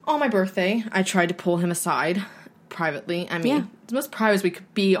On my birthday, I tried to pull him aside privately. I mean, the most private as we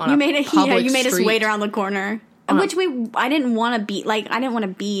could be on public you made street. us wait around the corner. Which I didn't want to be, like, I didn't want to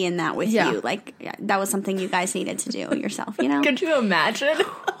be in that with you. Like, that was something you guys needed to do yourself, you know? Could you imagine?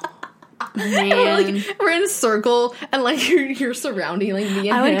 Man. We're in a circle, and, like, you're surrounding, like, me and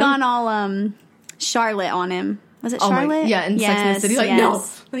him. I would have gone all, Charlotte on him. Was it Charlotte? Yeah, in Sex and the City. Like, no.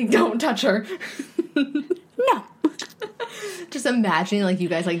 Like, don't touch her. No. Just imagining, like, you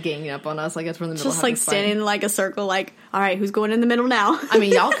guys, like, ganging up on us, like, as we're in the middle just, like, standing in, like, a circle, like, all right, who's going in the middle now? I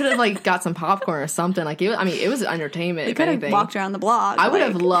mean, y'all could have, like, got some popcorn or something. Like, it was entertainment, we if could anything. have walked around the block. I would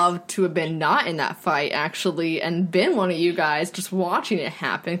have loved to have been not in that fight, actually, and been one of you guys just watching it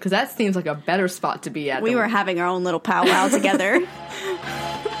happen, because that seems like a better spot to be at. We were having our own little powwow together.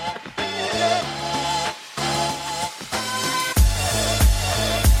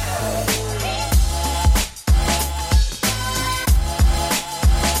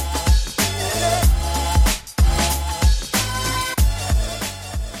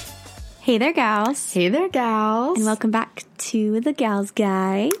 Hey there, gals. Hey there, gals. And welcome back to The Gals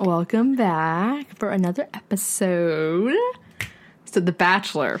Guide. Welcome back for another episode. So, The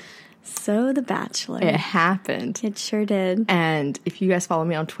Bachelor. It happened. It sure did. And if you guys follow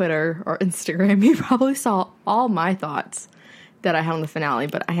me on Twitter or Instagram, you probably saw all my thoughts that I had on the finale,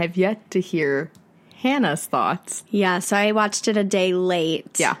 but I have yet to hear Hannah's thoughts. Yeah, so I watched it a day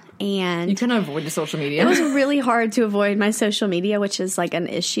late. Yeah. And you couldn't avoid the social media. It was really hard to avoid my social media, which is like an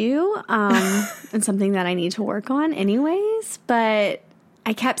issue and something that I need to work on anyways. But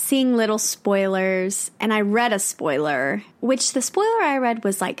I kept seeing little spoilers, and I read a spoiler, which the spoiler I read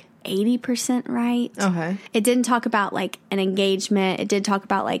was like 80% right. Okay. It didn't talk about like an engagement. It did talk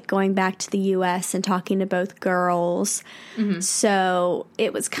about like going back to the U.S. and talking to both girls. Mm-hmm. So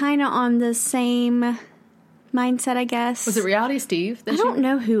it was kind of on the same mindset, I guess. Was it Reality Steve? I don't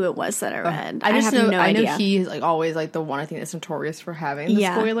know who it was that I read. I just have know, no idea. I know he's like always like the one I think that's notorious for having the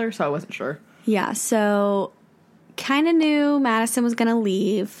spoiler, so I wasn't sure. Yeah, so kind of knew Madison was going to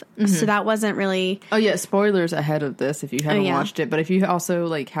leave, so that wasn't really... Oh yeah, spoilers ahead of this if you haven't watched it, but if you also,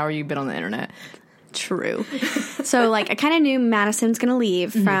 like, how are you been on the internet? True. So, like, I kind of knew Madison's going to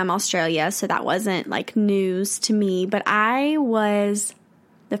leave from Australia, so that wasn't, like, news to me, but I was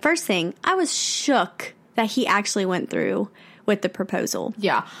shook that he actually went through with the proposal.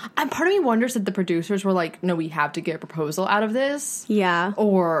 Yeah. And part of me wonders if the producers were like, no, we have to get a proposal out of this. Yeah.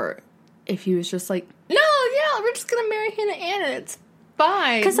 Or if he was just like, no, yeah, we're just going to marry Hannah Ann and it's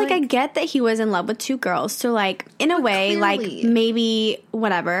fine. Because, like, I get that he was in love with two girls. So, like, in a way, clearly. like, maybe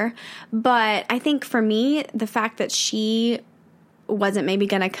whatever. But I think for me, the fact that she wasn't maybe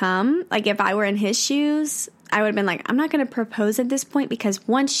going to come, like, if I were in his shoes, I would have been like, I'm not going to propose at this point because,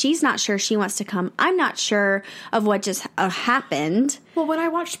 one, she's not sure she wants to come. I'm not sure of what just happened. Well, when I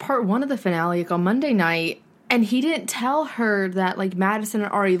watched part one of the finale, like, on Monday night, and he didn't tell her that, like, Madison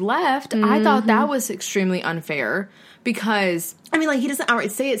had already left, I thought that was extremely unfair because, I mean, like, he doesn't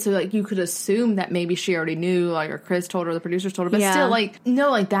outright say it, so, like, you could assume that maybe she already knew, like, or Chris told her, the producers told her, but still, like,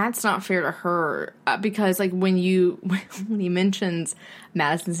 no, like, that's not fair to her because, like, when he mentions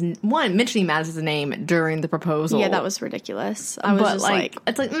mentioning Madison's name during the proposal. Yeah, that was ridiculous. I was just like...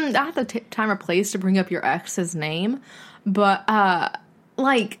 It's like, that's the time or place to bring up your ex's name, but,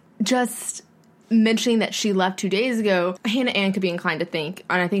 like, just... mentioning that she left 2 days ago, Hannah Ann could be inclined to think,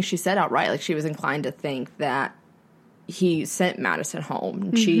 and I think she said outright, like, she was inclined to think that he sent Madison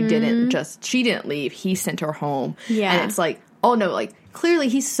home. She didn't leave. He sent her home. Yeah. And it's like, oh no, like, clearly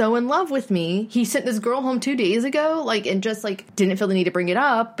he's so in love with me. He sent this girl home 2 days ago, like, and just, like, didn't feel the need to bring it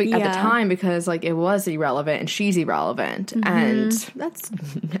up at the time because, like, it was irrelevant and she's irrelevant. And that's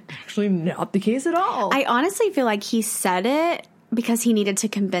actually not the case at all. I honestly feel like he said it because he needed to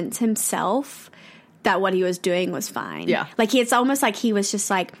convince himself that what he was doing was fine. Yeah. Like, it's almost like he was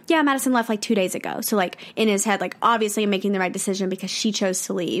just like, yeah, Madison left like 2 days ago. So, like, in his head, like, obviously I'm making the right decision because she chose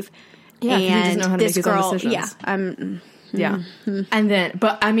to leave. Yeah, and he doesn't know how to make his own decisions. Yeah. And then,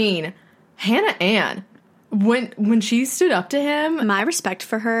 but, I mean, Hannah Ann, when she stood up to him... My respect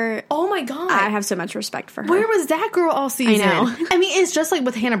for her... Oh, my God. I have so much respect for her. Where was that girl all season? I know. I mean, it's just like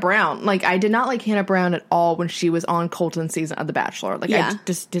with Hannah Brown. Like, I did not like Hannah Brown at all when she was on Colton's season of The Bachelor. Like, I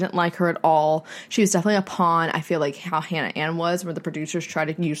just didn't like her at all. She was definitely a pawn. I feel like how Hannah Ann was, where the producers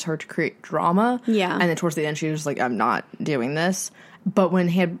tried to use her to create drama. Yeah. And then towards the end, she was like, I'm not doing this. But when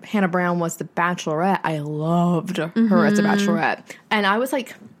Hannah Brown was the Bachelorette, I loved her as a Bachelorette. And I was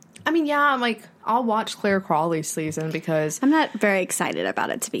like... I mean, yeah, I'm like, I'll watch Claire Crawley's season because... I'm not very excited about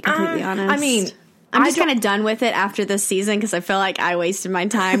it, to be completely honest. I mean, I'm just kind of done with it after this season because I feel like I wasted my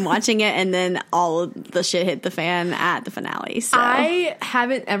time watching it, and then all of the shit hit the fan at the finale. So I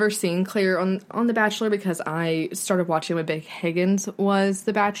haven't ever seen Claire on The Bachelor because I started watching when Big Higgins was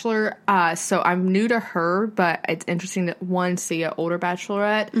The Bachelor. So I'm new to her, but it's interesting to, see an older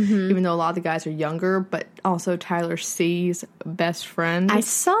Bachelorette, even though a lot of the guys are younger, but also Tyler C's best friend. I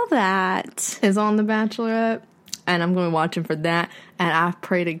saw that. Is on The Bachelorette. And I'm going to watch him for that. And I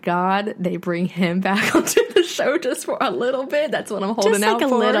pray to God they bring him back onto the show just for a little bit. That's what I'm holding out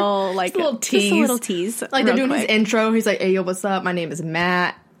for. Just a little tease. Just a little tease. Like they're doing his intro. He's like, "Hey, yo, what's up? My name is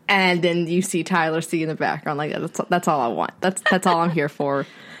Matt." And then you see Tyler C in the background. Like that's all I want. That's all I'm here for.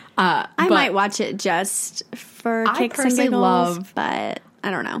 I might watch it just for kicks and giggles, but I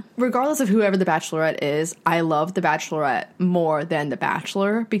don't know. Regardless of whoever the Bachelorette is, I love the Bachelorette more than the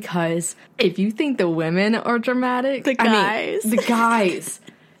Bachelor because if you think the women are dramatic, the guys,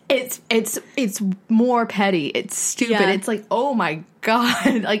 it's more petty. It's stupid. Yeah. It's like, oh my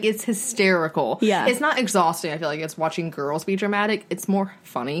God, like it's hysterical. Yeah, it's not exhausting. I feel like it's watching girls be dramatic. It's more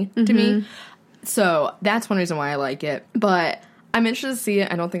funny to me. So that's one reason why I like it. But I'm interested to see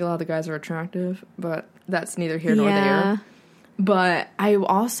it. I don't think a lot of the guys are attractive, but that's neither here nor there. But I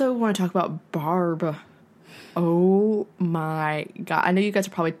also want to talk about Barb. Oh my God. I know you guys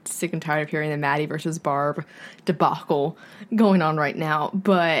are probably sick and tired of hearing the Maddie versus Barb debacle going on right now.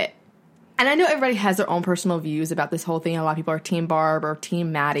 And I know everybody has their own personal views about this whole thing. A lot of people are Team Barb or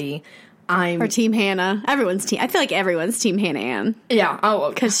Team Maddie. Or Team Hannah. Everyone's team. I feel like everyone's Team Hannah Ann. Yeah. Oh,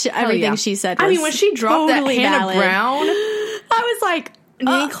 because everything she said was when she dropped totally that Hannah valid. Brown, I was like,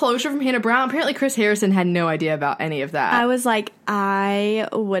 need closure from Hannah Brown. Apparently Chris Harrison had no idea about any of that. I was like, I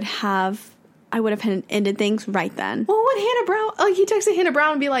would have ended things right then. Well, when Hannah Brown, he texted Hannah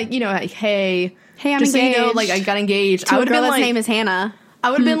Brown and be like, like, hey, I'm just engaged. So I got engaged. To a girl whose name is Hannah.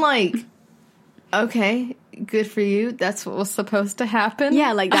 I would have been like, okay, good for you. That's what was supposed to happen.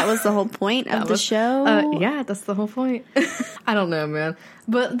 Yeah, that was the whole point of the show. Yeah, that's the whole point. I don't know, man.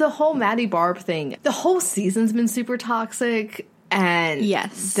 But the whole Maddie Barb thing, the whole season's been super toxic. And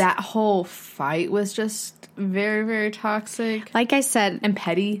yes, that whole fight was just very, very toxic. Like I said, and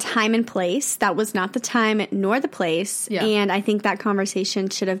petty. Time and place. That was not the time nor the place. Yeah. And I think that conversation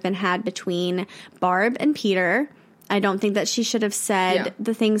should have been had between Barb and Peter. I don't think that she should have said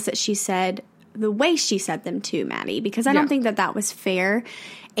the things that she said the way she said them to Maddie, because I don't think that was fair.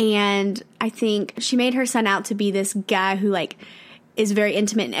 And I think she made her son out to be this guy who is very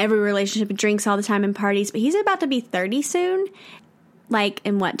intimate in every relationship and drinks all the time and parties, but he's about to be 30 soon.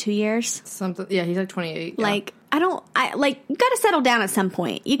 In what, 2 years? Something. Yeah, he's 28. Yeah. You gotta settle down at some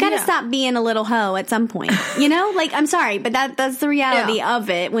point. You gotta stop being a little hoe at some point. I'm sorry, but that's the reality of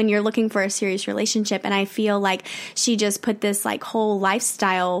it when you're looking for a serious relationship. And I feel like she just put this whole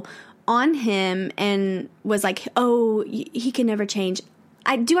lifestyle on him and was like, oh, he can never change.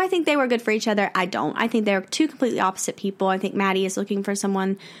 I think they were good for each other? I don't. I think they're two completely opposite people. I think Maddie is looking for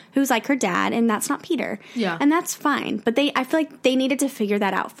someone who's like her dad, and that's not Peter. Yeah. And that's fine. But I feel like they needed to figure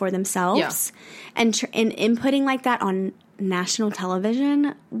that out for themselves. Yeah. And inputting like that on national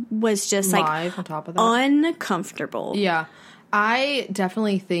television was just live on top of that. Uncomfortable. Yeah. I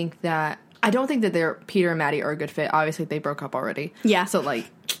definitely think that, I don't think that Peter and Maddie are a good fit. Obviously, they broke up already. Yeah. So,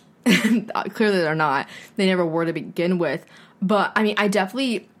 clearly they're not. They never were to begin with. But,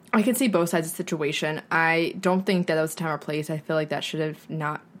 I can see both sides of the situation. I don't think that was the time or place. I feel like that should have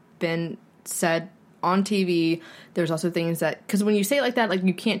not been said on TV. There's also things that, because when you say it like that,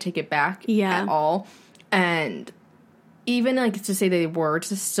 you can't take it back at all. And even, to say they were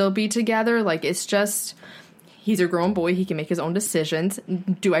to still be together, it's just, he's a grown boy. He can make his own decisions.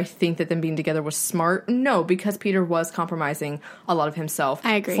 Do I think that them being together was smart? No, because Peter was compromising a lot of himself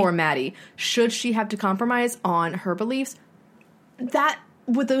for Maddie. Should she have to compromise on her beliefs? That,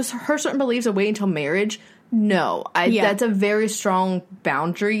 with her certain beliefs of waiting until marriage, no. That's a very strong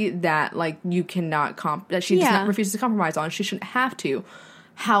boundary that, you cannot, that she refuses to compromise on. She shouldn't have to.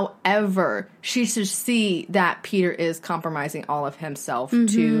 However, she should see that Peter is compromising all of himself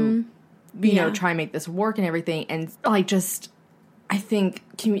to, try and make this work and everything. And, I think,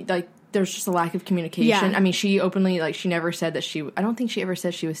 there's just a lack of communication. Yeah. She openly, she never said that I don't think she ever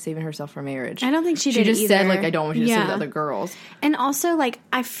said she was saving herself for marriage. I don't think she did either. She just said, I don't want you to see with other girls. And also,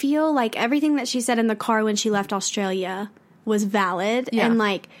 I feel like everything that she said in the car when she left Australia was valid. Yeah.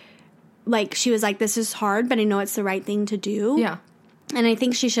 And, she was like, this is hard, but I know it's the right thing to do. Yeah. And I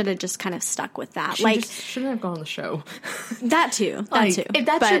think she should have just kind of stuck with that. She just shouldn't have gone on the show. That too. If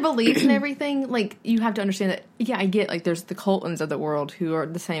that's your beliefs and everything, you have to understand that, I get, there's the Coltons of the world who are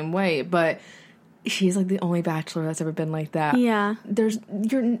the same way, but She's like the only bachelor that's ever been like that. Yeah. Did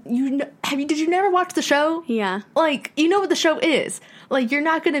you never watch the show? Yeah. Like, you know what the show is. Like, you're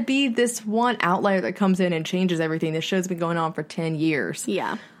not going to be this one outlier that comes in and changes everything. This show's been going on for 10 years.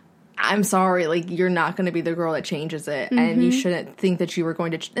 Yeah. I'm sorry, like, you're not going to be the girl that changes it. And you shouldn't think that you were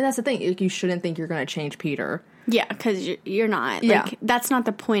going to, and that's the thing, like, you shouldn't think you're going to change Peter. Yeah, because you're not. Yeah. Like, that's not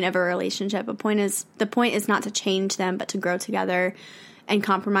the point of a relationship. The point is not to change them, but to grow together and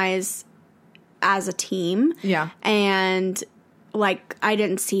compromise as a team. Yeah. And, like, I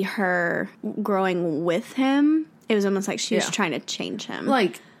didn't see her growing with him. It was almost like she was trying to change him.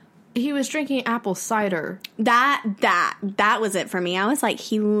 Like, he was drinking apple cider. That was it for me. I was like,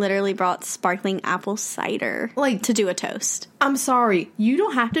 he literally brought sparkling apple cider, like, to do a toast. I'm sorry, you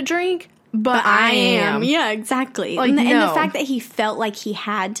don't have to drink, but I am. Yeah, exactly. Like, and the no. fact that he felt like he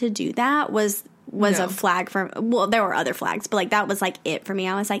had to do that was No. a flag for, well, there were other flags, but, like, that was, like, it for me.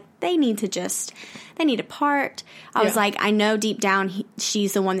 I was like, they need to part. I was like, I know deep down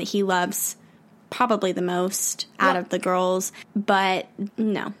she's the one that he loves probably the most out of the girls, but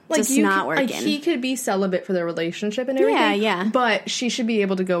no, like, just not working. Like, he could be celibate for their relationship and everything. Yeah. But she should be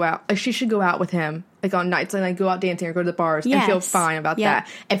able to go out. Like, she should go out with him, like, on nights and, like, go out dancing or go to the bars and feel fine about that.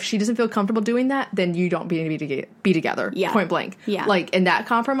 If she doesn't feel comfortable doing that, then you don't be together. Yeah. Point blank. Yeah. Like, in that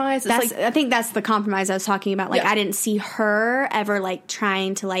compromise, it's I think that's the compromise I was talking about. Like, I didn't see her ever, like,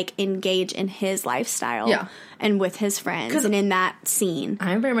 trying to, like, engage in his lifestyle. Yeah. And with his friends and in that scene.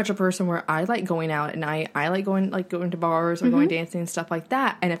 I'm very much a person where I like going out at night. I like going to bars or going dancing and stuff like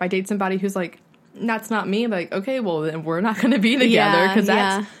that. And if I date somebody who's like, that's not me, I'm like, okay, well, then we're not going to be together because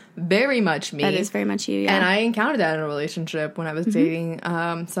that's very much me. That is very much you, yeah. And I encountered that in a relationship when I was dating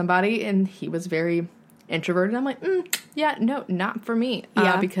somebody, and he was very introverted. I'm like, yeah, no, not for me.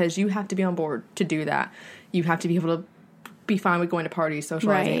 Because you have to be on board to do that. You have to be able to be fine with going to parties,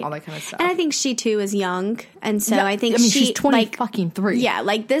 socializing, all that kind of stuff. And I think she too is young, and so I think she's 23. Yeah,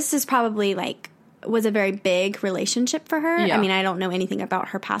 like, this is probably, like, was a very big relationship for her. Yeah. I mean, I don't know anything about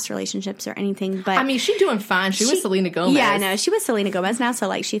her past relationships or anything, but I mean, she's doing fine. She was Selena Gomez. Yeah, I know. She was Selena Gomez now, so,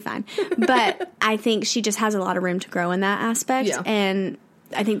 like, she's fine. But I think she just has a lot of room to grow in that aspect. Yeah. And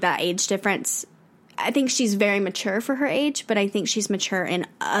I think that age difference, I think she's very mature for her age, but I think she's mature in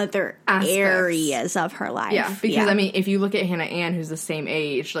other areas of her life. Yeah, because, I mean, if you look at Hannah Ann, who's the same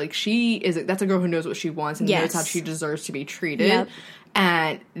age, like, that's a girl who knows what she wants and knows how she deserves to be treated. Yep.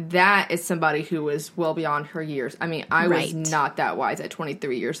 And that is somebody who was well beyond her years. I mean, I was not that wise at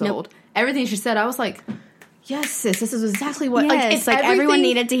 23 years old. Everything she said, I was like, yes, sis, this is exactly what... Yes, like, it's like, everyone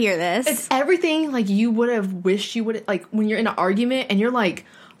needed to hear this. It's everything, like, you would have wished you would... Like, when you're in an argument and you're like,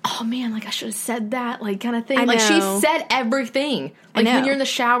 oh, man, like, I should have said that, like, kind of thing. Like, she said everything. Like, when you're in the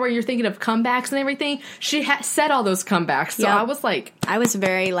shower, you're thinking of comebacks and everything. She said all those comebacks. So I was like... I was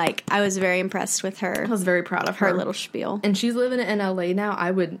very impressed with her. I was very proud of her. Her little spiel. And she's living in LA now.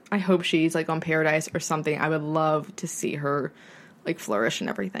 I hope she's, like, on Paradise or something. I would love to see her, like, flourish and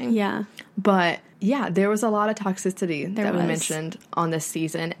everything. Yeah. But, yeah, there was a lot of toxicity that we mentioned on this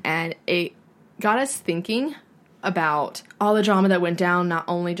season. And it got us thinking about all the drama that went down, not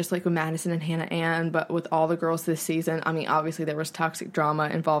only just, like, with Madison and Hannah Ann, but with all the girls this season. I mean, obviously there was toxic drama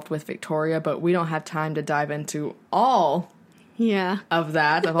involved with Victoria, but we don't have time to dive into all of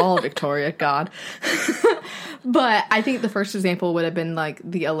that, of all Victoria, God. But I think the first example would have been, like,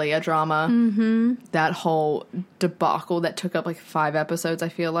 the Alea drama. Mm-hmm. That whole debacle that took up, like, 5 episodes, I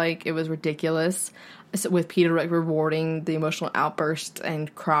feel like. It was ridiculous. With Peter, like, rewarding the emotional outburst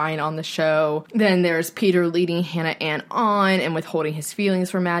and crying on the show. Then there's Peter leading Hannah Ann on and withholding his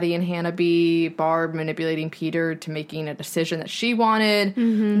feelings for Maddie and Hannah B. Barb manipulating Peter to making a decision that she wanted.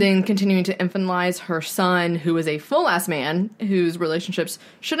 Mm-hmm. Then continuing to infantilize her son, who is a full-ass man, whose relationships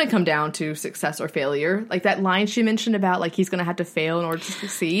shouldn't come down to success or failure. Like, that line she mentioned about, like, he's going to have to fail in order to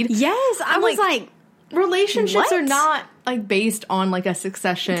succeed. Yes, I was like relationships are not, like, based on, like, a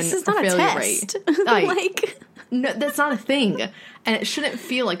succession or failure rate. Like, no, that's not a thing. And it shouldn't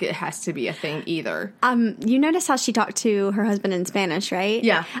feel like it has to be a thing either. You notice how she talked to her husband in Spanish, right?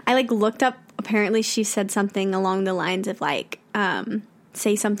 Yeah. I, like, looked up, apparently she said something along the lines of, like,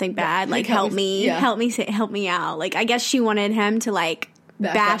 say something bad, like, help me out. Like, I guess she wanted him to, like,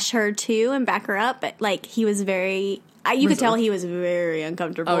 bash her too and back her up, but, like, he was very... you could tell he was very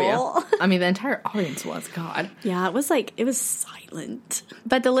uncomfortable. Oh, yeah. I mean, the entire audience was, God. Yeah, it was silent.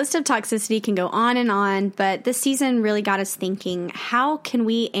 But the list of toxicity can go on, but this season really got us thinking, how can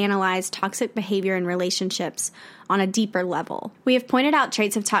we analyze toxic behavior in relationships on a deeper level? We have pointed out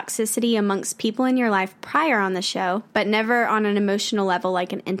traits of toxicity amongst people in your life prior on the show, but never on an emotional level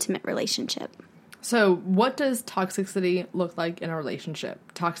like an intimate relationship. So, what does toxicity look like in a relationship?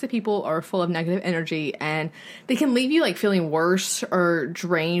 Toxic people are full of negative energy, and they can leave you, like, feeling worse or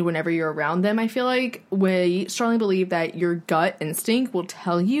drained whenever you're around them. I feel like we strongly believe that your gut instinct will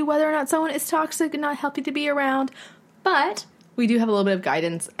tell you whether or not someone is toxic and not healthy to be around, but we do have a little bit of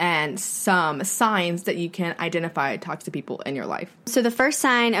guidance and some signs that you can identify toxic people in your life. So the first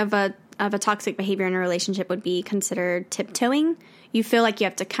sign of a toxic behavior in a relationship would be considered tiptoeing. You feel like you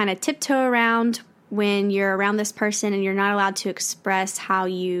have to kind of tiptoe around when you're around this person, and you're not allowed to express how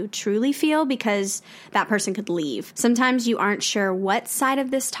you truly feel because that person could leave. Sometimes you aren't sure what side of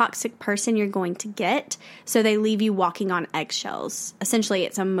this toxic person you're going to get, so they leave you walking on eggshells. Essentially,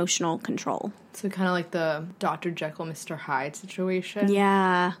 it's emotional control. So kind of like the Dr. Jekyll, Mr. Hyde situation.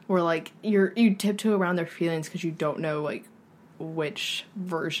 Yeah. Where, like, you tiptoe around their feelings because you don't know, like, which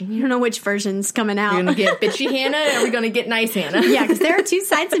version. You don't know which version's coming out. You're going to get bitchy Hannah, or are we going to get nice Hannah? Yeah, because there are two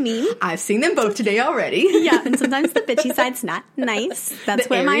sides of me. I've seen them both today already. Yeah, and sometimes the bitchy side's not nice. That's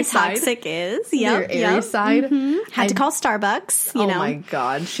where my toxic is. Your airy side. Mm-hmm. Had to call Starbucks, you know. Oh my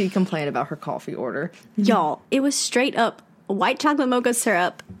God, she complained about her coffee order. Y'all, it was straight up white chocolate mocha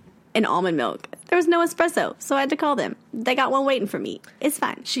syrup and almond milk. There was no espresso, so I had to call them. They got one waiting for me. It's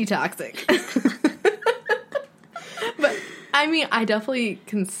fine. She toxic. But I mean, I definitely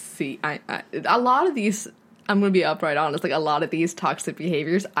can see a lot of these. I'm going to be upright honest. Like, a lot of these toxic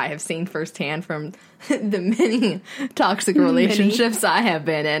behaviors I have seen firsthand from the many toxic relationships I have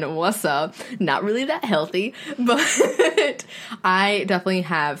been in. What's up? Not really that healthy, but I definitely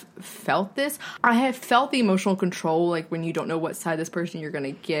have felt this. I have felt the emotional control, like when you don't know what side of this person you're going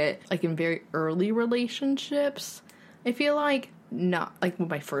to get, like in very early relationships. I feel like not like with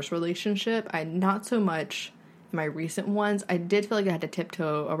my first relationship, not so much. My recent ones, I did feel like I had to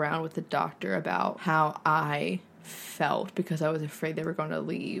tiptoe around with the doctor about how I felt because I was afraid they were going to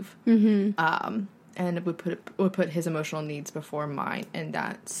leave. Mm-hmm. And it would put his emotional needs before mine in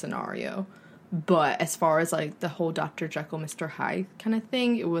that scenario. But as far as like the whole Dr. Jekyll, Mr. Hyde kind of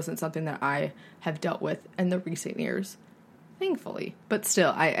thing, it wasn't something that I have dealt with in the recent years, thankfully. But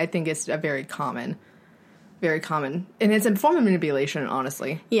still, I think it's a very common, and it's a form of manipulation,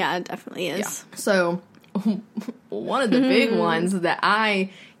 honestly. Yeah, it definitely is. Yeah. So one of the big ones that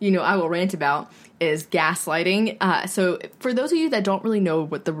I will rant about is gaslighting. So for those of you that don't really know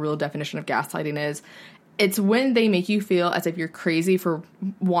what the real definition of gaslighting is, it's when they make you feel as if you're crazy for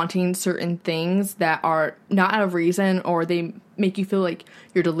wanting certain things that are not out of reason, or they make you feel like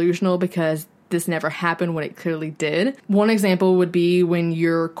you're delusional because this never happened when it clearly did. One example would be when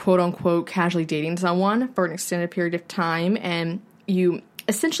you're quote-unquote casually dating someone for an extended period of time, and you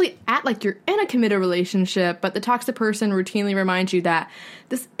essentially act like you're in a committed relationship, but the toxic person routinely reminds you that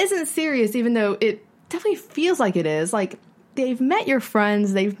this isn't serious, even though it definitely feels like it is. Like, they've met your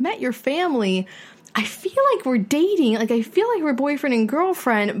friends, they've met your family. I feel like we're dating. Like, I feel like we're boyfriend and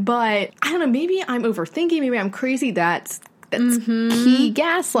girlfriend, but I don't know, maybe I'm overthinking, maybe I'm crazy. That's key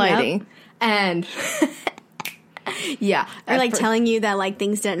gaslighting. Yep. And yeah. Or like telling you that like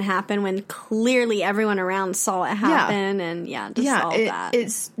things didn't happen when clearly everyone around saw it happen. Yeah. And all that.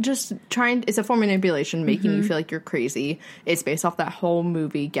 It's just it's a form of manipulation, making you feel like you're crazy. It's based off that whole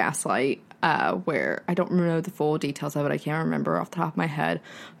movie Gaslight, where I don't know the full details of it. I can't remember off the top of my head,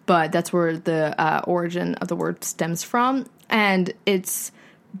 but that's where the origin of the word stems from. And it's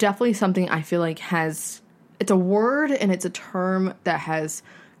definitely something I feel like it's a word and it's a term that has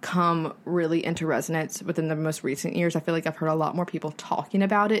come really into resonance within the most recent years. I feel like I've heard a lot more people talking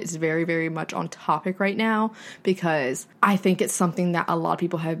about it. It's very, very much on topic right now because I think it's something that a lot of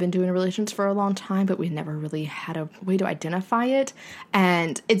people have been doing in relations for a long time, but we never really had a way to identify it.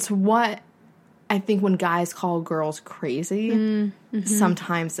 And it's what I think when guys call girls crazy,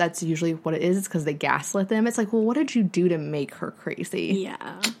 sometimes that's usually what it is. It's because they gaslit them. It's like, well, what did you do to make her crazy?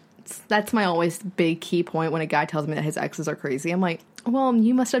 Yeah. That's my always big key point when a guy tells me that his exes are crazy. I'm like, well,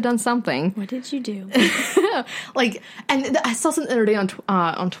 you must have done something. What did you do? Like, and I saw something the other day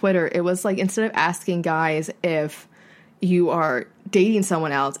on Twitter. It was like, instead of asking guys if you are dating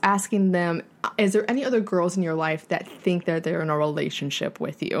someone else, asking them, is there any other girls in your life that think that they're in a relationship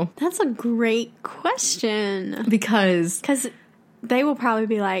with you? That's a great question. Because they will probably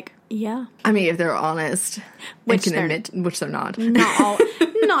be like, yeah. I mean, if they're honest, which they're not.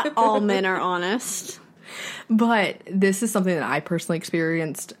 Not all men are honest. But this is something that I personally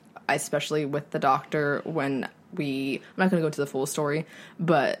experienced, especially with the doctor when I'm not going to go into the full story,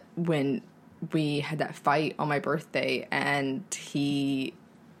 but when we had that fight on my birthday and he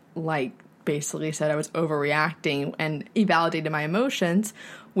basically said I was overreacting and he validated my emotions,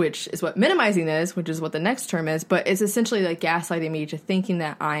 which is what minimizing is, which is what the next term is, but it's essentially like gaslighting me to thinking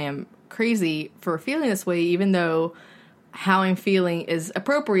that I am crazy for feeling this way, even though how I'm feeling is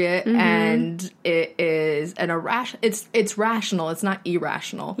appropriate and it is it's rational. It's not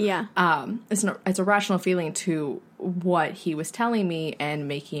irrational. Yeah. It's a rational feeling to what he was telling me and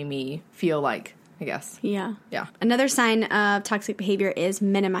making me feel like, I guess. Yeah. Yeah. Another sign of toxic behavior is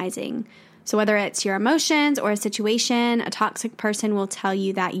minimizing. So whether it's your emotions or a situation, a toxic person will tell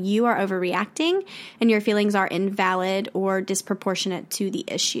you that you are overreacting and your feelings are invalid or disproportionate to the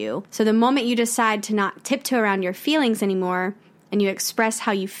issue. So the moment you decide to not tiptoe around your feelings anymore and you express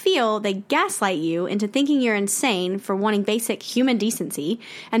how you feel, they gaslight you into thinking you're insane for wanting basic human decency.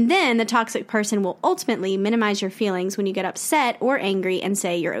 And then the toxic person will ultimately minimize your feelings when you get upset or angry and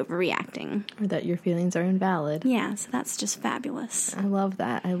say you're overreacting. Or that your feelings are invalid. Yeah, so that's just fabulous. I love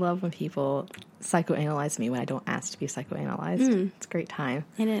that. I love when people psychoanalyze me when I don't ask to be psychoanalyzed. It's a great time.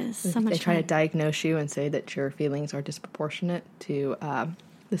 It is. So much They try to fun. diagnose you and say that your feelings are disproportionate to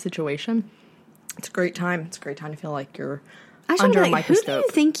the situation. It's a great time. It's a great time to feel like you're I should under be a like, who do microscope.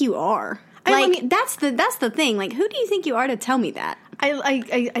 you think you are? I mean, that's the thing. Like, who do you think you are to tell me that?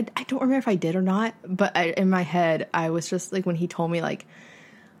 I don't remember if I did or not, but in my head, I was just like, when he told me, like,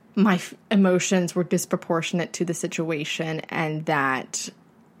 my emotions were disproportionate to the situation and that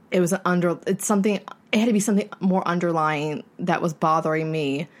it was it had to be something more underlying that was bothering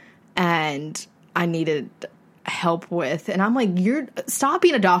me and I needed help with. And I'm like, stop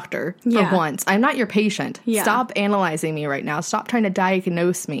being a doctor for Yeah. once. I'm not your patient. Yeah. Stop analyzing me right now. Stop trying to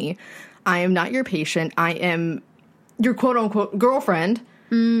diagnose me. I am not your patient. I am your quote unquote girlfriend.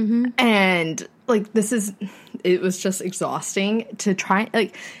 And like, it was just exhausting to try.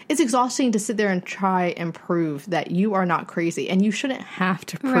 Like, it's exhausting to sit there and try and prove that you are not crazy, and you shouldn't have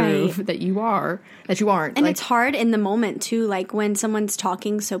to prove that you aren't. And it's hard in the moment too. Like when someone's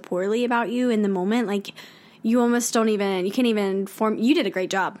talking so poorly about you in the moment, like you almost you can't even form. You did a great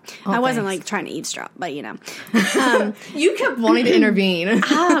job. I wasn't thanks. like trying to eavesdrop, but you know. you kept wanting to intervene.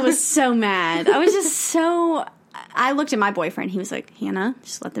 I was so mad. I was just so. I looked at my boyfriend. He was like, Hannah,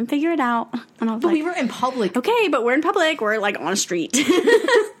 just let them figure it out. And I was But like, we were in public. okay, but we're in public. We're like on a street,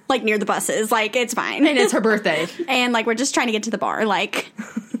 like near the buses. Like it's fine. And it's her birthday. And like we're just trying to get to the bar. Like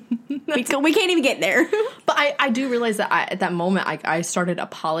we can't even get there. But I do realize that at that moment, I started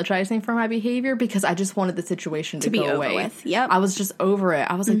apologizing for my behavior because I just wanted the situation to be go over away. with. Yep. I was just over it.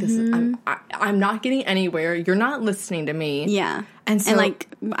 I was like, I'm not getting anywhere. You're not listening to me. Yeah. And so, like,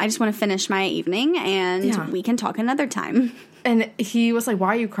 I just want to finish my evening and we can talk another time. and he was like, why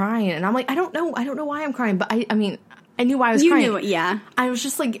are you crying? And I'm like, I don't know why I'm crying. But I mean, I knew why I was You crying. knew it, yeah. I was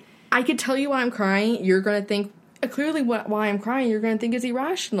just like, I could tell you why I'm crying. You're going to think, clearly why I'm crying, you're going to think is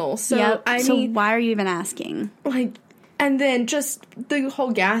irrational. So, Yep. So why are you even asking? Like, and then just the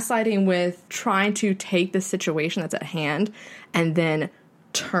whole gaslighting with trying to take the situation that's at hand and then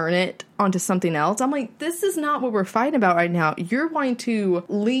turn it onto something else. I'm like, this is not what we're fighting about right now. You're wanting to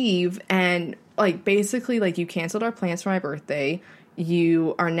leave and, like, basically, like, you canceled our plans for my birthday.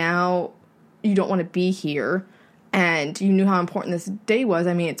 You don't want to be here. And you knew how important this day was.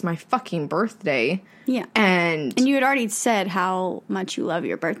 I mean, it's my fucking birthday. Yeah. And you had already said how much you love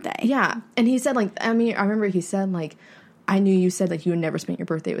your birthday. yeah. And he said, like, I mean, I remember he said, like, I knew you said, like, you had never spent your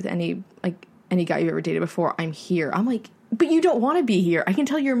birthday with any guy you ever dated before. I'm here. I'm like, but you don't want to be here. I can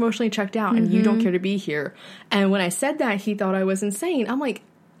tell you're emotionally checked out and you don't care to be here. And when I said that, he thought I was insane. I'm like,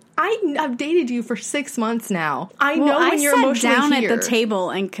 I've dated you for 6 months now. I know when you're emotionally down here. at the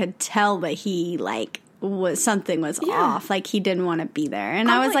table and could tell that he, like, something was off. Like, he didn't want to be there.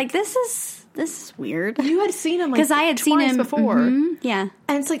 And I was like, this is weird. You had seen him, like, because I had seen him before. Yeah.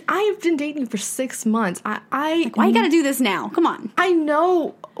 And it's like, I've been dating you for 6 months. Why you gotta do this now? Come on. I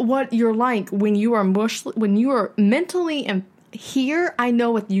know what you're like when you are mentally and here. I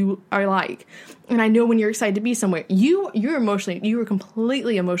know what you are like, and I know when you're excited to be somewhere. You are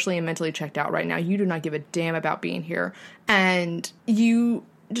completely emotionally and mentally checked out right now. You do not give a damn about being here, and you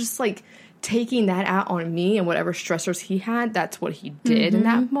just like taking that out on me and whatever stressors he had. That's what he did in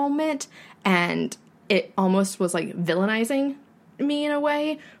that moment, and it almost was like villainizing me in a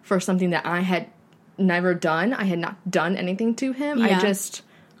way for something that I had never done. I had not done anything to him. Yeah. I just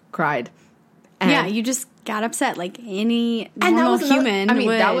cried. Yeah, you just got upset like any normal human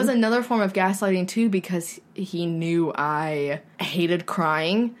would. That was another form of gaslighting too, because he knew I hated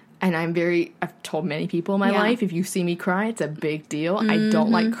crying. And I've told many people in my life, if you see me cry, it's a big deal. I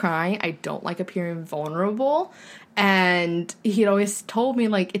don't like crying. I don't like appearing vulnerable. And he'd always told me,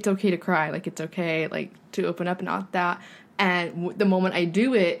 like, it's okay to cry. Like, it's okay, like, to open up and all that. And the moment I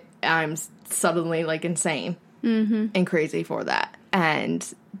do it, I'm suddenly, like, insane and crazy for that. And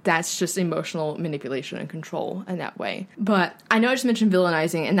that's just emotional manipulation and control in that way. But I know I just mentioned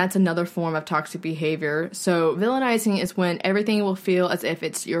villainizing, and that's another form of toxic behavior. So villainizing is when everything will feel as if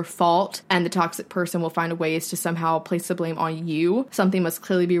it's your fault, and the toxic person will find ways to somehow place the blame on you. Something must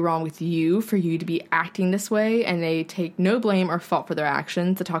clearly be wrong with you for you to be acting this way, and they take no blame or fault for their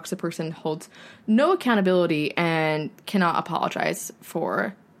actions. The toxic person holds no accountability and cannot apologize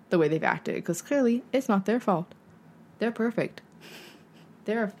for the way they've acted, because clearly it's not their fault. They're perfect.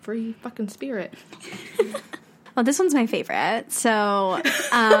 They're a free fucking spirit. Well, this one's my favorite. So,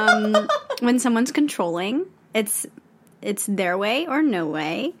 when someone's controlling, it's their way or no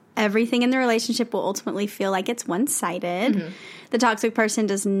way. Everything in the relationship will ultimately feel like it's one-sided. Mm-hmm. The toxic person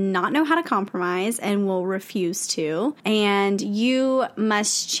does not know how to compromise and will refuse to. And you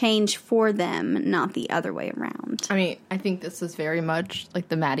must change for them, not the other way around. I mean, I think this is very much like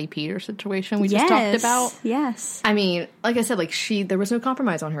the Maddie Peters situation we just talked about. Yes. I mean, like I said, like there was no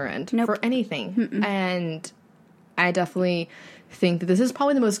compromise on her end for anything. Mm-mm. And I definitely think that this is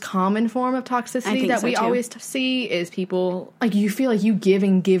probably the most common form of toxicity that we always see is people, like, you feel like you give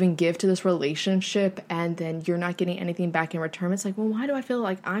and give and give to this relationship and then you're not getting anything back in return. It's like, well, why do I feel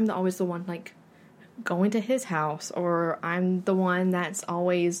like I'm always the one, like, going to his house, or I'm the one that's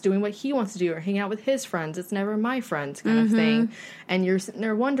always doing what he wants to do or hanging out with his friends? It's never my friends kind of thing. And you're sitting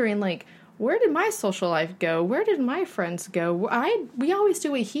there wondering, like, where did my social life go? Where did my friends go? We always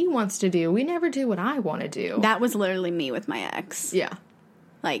do what he wants to do. We never do what I want to do. That was literally me with my ex. Yeah.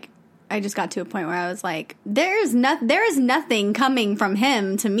 Like, I just got to a point where I was like, there is nothing coming from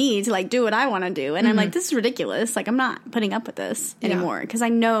him to me to, like, do what I want to do. And I'm like, this is ridiculous. Like, I'm not putting up with this anymore. Because I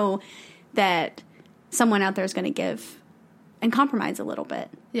know that someone out there is going to give and compromise a little bit.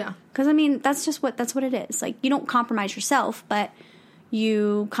 Yeah. Because, I mean, that's what it is. Like, you don't compromise yourself, but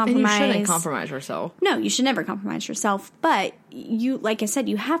you compromise. And you shouldn't compromise yourself. No, you should never compromise yourself. But you, like I said,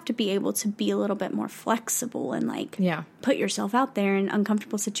 you have to be able to be a little bit more flexible and, like, put yourself out there in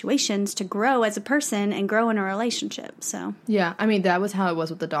uncomfortable situations to grow as a person and grow in a relationship. So yeah, I mean, that was how it was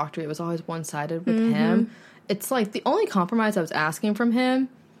with the doctor. It was always one-sided with him. It's like the only compromise I was asking from him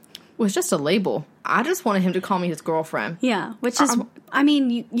was just a label. I just wanted him to call me his girlfriend. Yeah, which is, I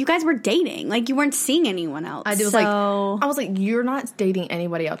mean, you guys were dating. Like, you weren't seeing anyone else. I was like, you're not dating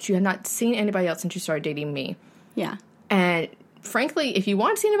anybody else. You have not seen anybody else since you started dating me. Yeah. And frankly, if you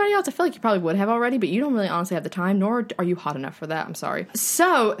want to see anybody else, I feel like you probably would have already, but you don't really honestly have the time, nor are you hot enough for that. I'm sorry.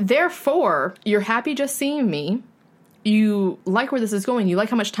 So, therefore, you're happy just seeing me. You like where this is going. You like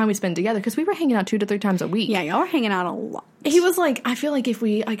how much time we spend together, because we were hanging out 2 to 3 times a week. Yeah, y'all were hanging out a lot. He was like, I feel like if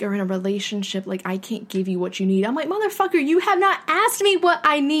we, like, are in a relationship, like, I can't give you what you need. I'm like, motherfucker, you have not asked me what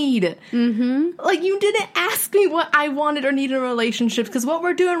I need. Like, you didn't ask me what I wanted or needed in a relationship, because what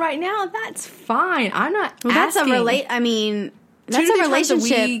we're doing right now, that's fine. I'm not asking. That's a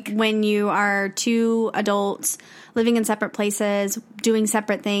relationship when you are 2 adults living in separate places, doing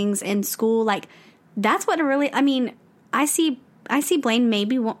separate things in school. Like, that's what I mean, I see Blaine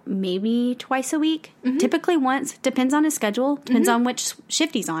maybe twice a week, typically once. Depends on his schedule, depends on which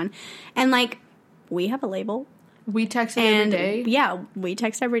shift he's on. And, like, we have a label. We text every day. Yeah, we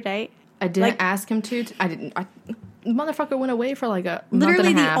text every day. I didn't ask him to. I didn't. Motherfucker went away for like a literally month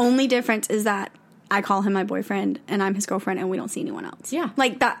and a half. The only difference is that I call him my boyfriend and I'm his girlfriend and we don't see anyone else. Yeah.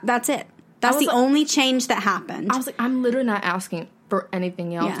 Like, that's it. That's the only change that happened. I was like, I'm literally not asking for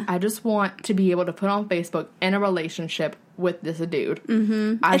anything else. Yeah. I just want to be able to put on Facebook in a relationship with this dude.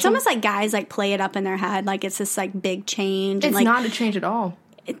 It's almost like guys, like, play it up in their head like it's this, like, big change. It's and, like, not a change at all.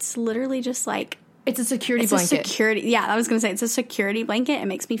 It's literally just like, it's a security blanket. Yeah, I was going to say, it's a security blanket. It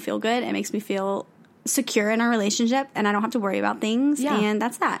makes me feel good. It makes me feel secure in our relationship, and I don't have to worry about things. Yeah. And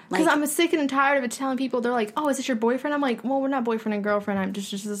that's that. Because I'm sick and tired of it telling people, they're like, oh, is this your boyfriend? I'm like, well, we're not boyfriend and girlfriend. I'm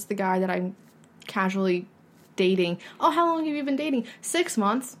just the guy that I'm casually dating. Oh, how long have you been dating? 6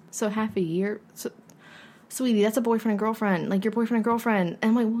 months. So half a year. So, sweetie, that's a boyfriend and girlfriend. Like, your boyfriend and girlfriend. And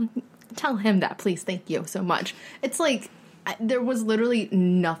I'm like, well, tell him that, please. Thank you so much. It's like, there was literally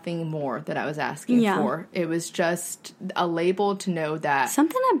nothing more that I was asking for. It was just a label to know that.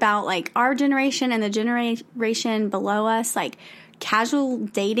 Something about, like, our generation and the generation below us, like, casual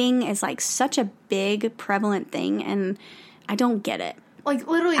dating is, like, such a big, prevalent thing, and I don't get it. Like,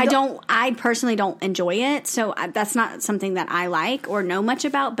 literally, I personally don't enjoy it, so that's not something that I like or know much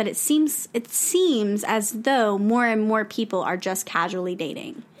about, but it seems as though more and more people are just casually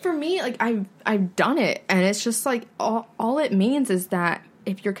dating. For me, like, I've done it, and it's just, like, all it means is that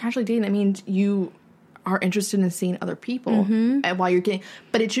if you're casually dating, that means you are interested in seeing other people and while you're getting,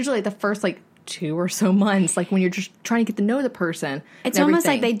 but it's usually, like, the first, like, 2 or so months, like, when you're just trying to get to know the person. It's almost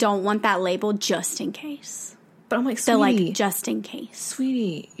like they don't want that label just in case. But I'm like, So, sweetie, like, just in case.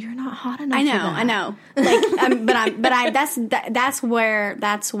 sweetie, you're not hot enough. I know, for that. I know. Like, that's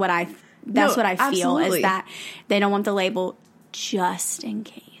what I feel absolutely. is that they don't want the label just in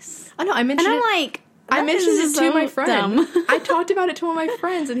case. I know. I mentioned And I'm it. like, I mentioned it to my friend. dumb. I talked about it to one of my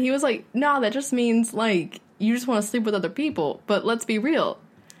friends, and he was like, "No, that just means like you just want to sleep with other people." But let's be real,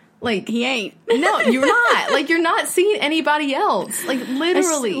 like He ain't. no, you're not. Like you're not seeing anybody else. Like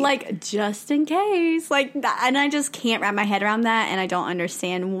literally, It's like, just in case. Like, that, and I just can't wrap my head around that, and I don't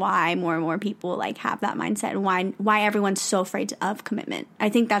understand why more and more people, like, have that mindset, and why everyone's so afraid of commitment. I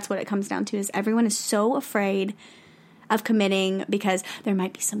think that's what it comes down to, is everyone is so afraid of committing because there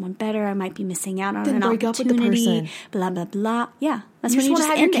might be someone better, I might be missing out on Then an break up with the opportunity, person. blah, blah, blah. Yeah, that's you when just you want to just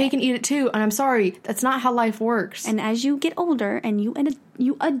have your end cake it. and eat it too. And I'm sorry, that's not how life works. And as you get older and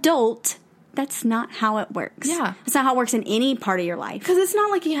you adult, that's not how it works. Yeah. That's not how it works in any part of your life. Because it's not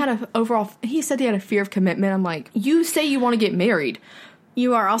like he said he had a fear of commitment. I'm like, you say you want to get married.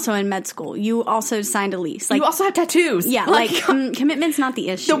 You are also in med school. You also signed a lease. Like, You also have tattoos. yeah, like commitment's not the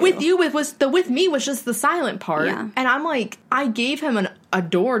issue. The with me was just the silent part. Yeah. And I'm like, I gave him a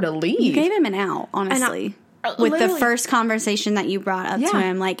door to leave. You gave him an out, honestly. With the literally- first conversation that you brought up to Yeah.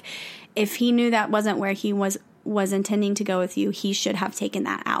 him, like, if he knew that wasn't where he was intending to go with you, he should have taken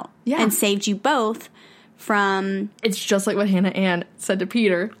that out. Yeah. And saved you both from... It's just like what Hannah Ann said to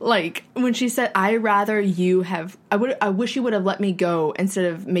Peter. Like when she said, I wish you would have let me go instead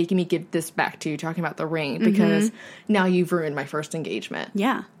of making me give this back to you, talking about the ring, because now you've ruined my first engagement.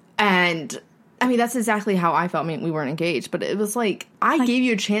 Yeah. And I mean, that's exactly how I felt. I mean, we weren't engaged, but it was like, I gave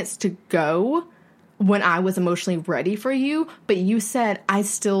you a chance to go when I was emotionally ready for you, but you said, I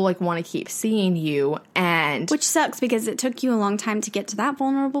still like want to keep seeing you. And Which sucks because it took you a long time to get to that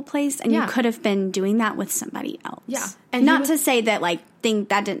vulnerable place, and Yeah. you could have been doing that with somebody else. Yeah. And And not to say that like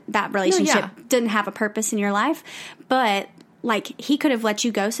that relationship yeah. didn't have a purpose in your life, but like he could have let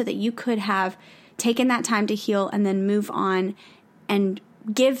you go so that you could have taken that time to heal and then move on and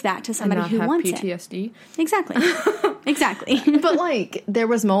give that to somebody not who have wants PTSD. it. Exactly. Exactly. But like there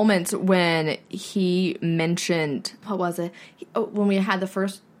was moments when he mentioned, what was it? When we had the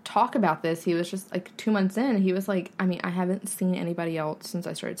first talk about this, he was just like 2 months in, he was like, I mean, I haven't seen anybody else since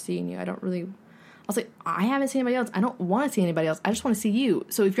I started seeing you. I was like, I haven't seen anybody else. I don't want to see anybody else. I just want to see you.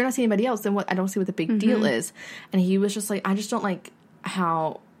 So if you're not seeing anybody else, then what? I don't see what the big deal is. And he was just like, I don't like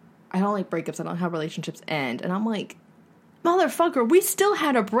breakups. I don't know how relationships end. And I'm like, motherfucker, we still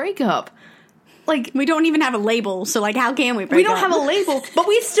had a breakup. Like, We don't even have a label, so like how can we break we don't up? have a label, but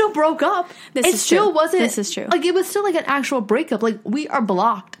we still broke up. This It is still true. wasn't. This is true. Like, it was still like an actual breakup. Like, we are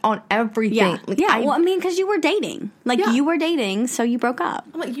blocked on everything. Yeah. Like, Yeah. Well, I mean, because you were dating. Like, Yeah. you were dating, so you broke up.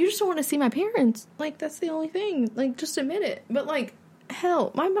 I'm like, you just don't want to see my parents. Like, that's the only thing. Like, just admit it. But, like,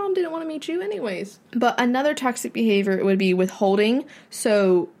 hell, my mom didn't want to meet you anyways. But another toxic behavior would be withholding.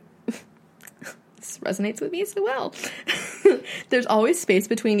 So, this resonates with me so well. There's always space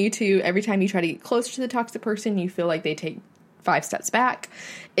between you two. Every time you try to get closer to the toxic person, you feel like they take 5 steps back.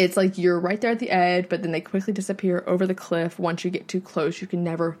 It's like you're right there at the edge, but then they quickly disappear over the cliff. Once you get too close, you can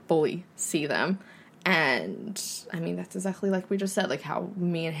never fully see them. And I mean, that's exactly like we just said, like how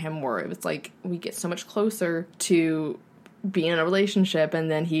me and him were. It was like we get so much closer to being in a relationship, and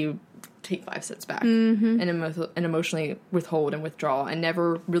then he take 5 steps back and emotionally withhold and withdraw and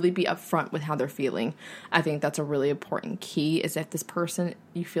never really be upfront with how they're feeling. I think that's a really important key, is if this person,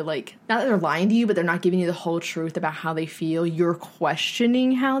 you feel like, not that they're lying to you, but they're not giving you the whole truth about how they feel, you're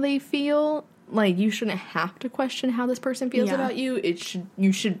questioning how they feel. Like, you shouldn't have to question how this person feels Yeah. about you.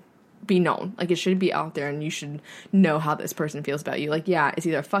 You should be known. Like, it should be out there, and you should know how this person feels about you. Like, yeah, it's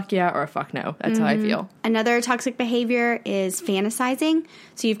either a fuck yeah or a fuck no. That's how I feel. Another toxic behavior is fantasizing.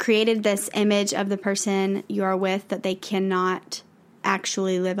 So you've created this image of the person you're with that they cannot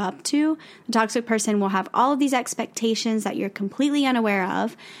actually live up to. The toxic person will have all of these expectations that you're completely unaware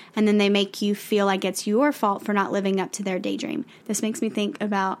of, and then they make you feel like it's your fault for not living up to their daydream. This makes me think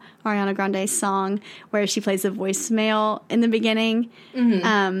about Ariana Grande's song where she plays a voicemail in the beginning.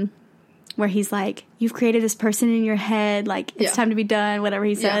 Where he's like, you've created this person in your head, like, it's time to be done, whatever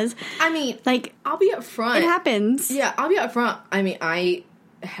he says. I mean, Like, I'll be up front. it happens. Yeah, I'll be up front. I mean, I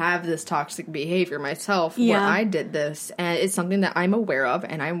have this toxic behavior myself where Yeah. I did this, and it's something that I'm aware of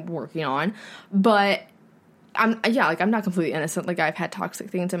and I'm working on. But I'm not completely innocent. Like, I've had toxic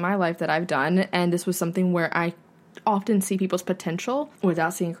things in my life that I've done, and this was something where I often see people's potential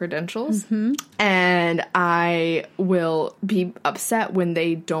without seeing credentials. And I will be upset when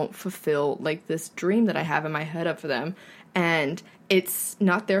they don't fulfill, like, this dream that I have in my head of them. And it's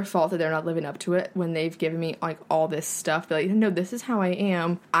not their fault that they're not living up to it when they've given me, like, all this stuff. They're like, no, this is how I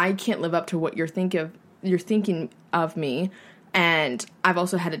am. I can't live up to what you're thinking you're thinking of me. And I've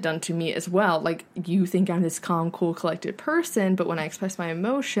also had it done to me as well. Like, you think I'm this calm, cool, collected person, but when I express my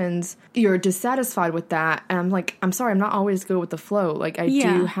emotions, you're dissatisfied with that. And I'm like, I'm sorry, I'm not always go with the flow. Like, I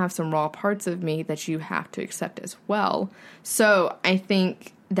do have some raw parts of me that you have to accept as well. So I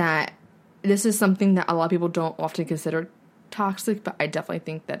think that this is something that a lot of people don't often consider toxic, but I definitely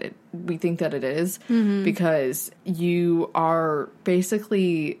think that we think that it is, because you are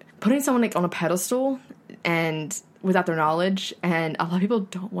basically putting someone like on a pedestal and without their knowledge, and a lot of people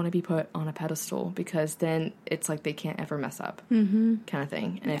don't want to be put on a pedestal because then it's like they can't ever mess up, kind of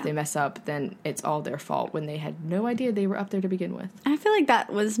thing. And if they mess up, then it's all their fault when they had no idea they were up there to begin with. I feel like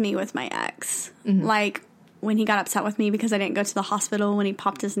that was me with my ex. Like, when he got upset with me because I didn't go to the hospital when he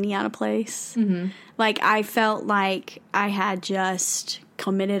popped his knee out of place. Like, I felt like I had just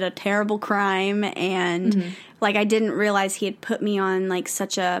committed a terrible crime, and like, I didn't realize he had put me on like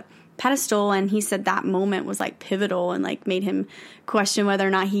such a pedestal, and he said that moment was like pivotal and like made him question whether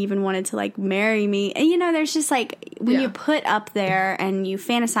or not he even wanted to like marry me. And you know, there's just like, when you put up there and you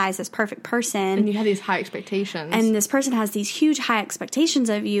fantasize this perfect person, and you have these high expectations, and this person has these huge high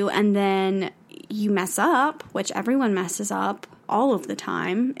expectations of you, and then you mess up, which everyone messes up all of the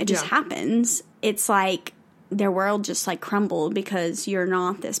time. It just happens. It's like their world just like crumbled because you're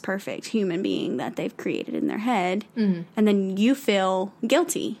not this perfect human being that they've created in their head. And then you feel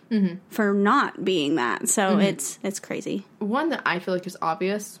guilty for not being that. So it's crazy. One that I feel like is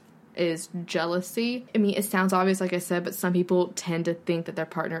obvious is jealousy. I mean, it sounds obvious, like I said, but some people tend to think that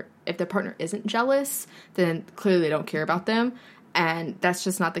if their partner isn't jealous, then clearly they don't care about them. And that's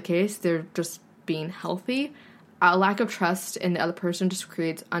just not the case. They're just being healthy. A lack of trust in the other person just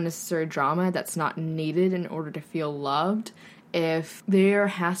creates unnecessary drama that's not needed in order to feel loved. If there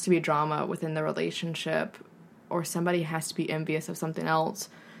has to be drama within the relationship, or somebody has to be envious of something else,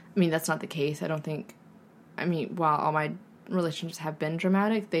 I mean, that's not the case. While all my relationships have been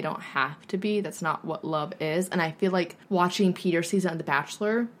dramatic, they don't have to be. That's not what love is. And I feel like watching Peter's season of The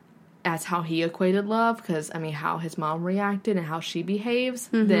Bachelor, as how he equated love, because, I mean, how his mom reacted and how she behaves,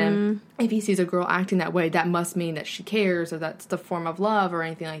 then if he sees a girl acting that way, that must mean that she cares, or that's the form of love, or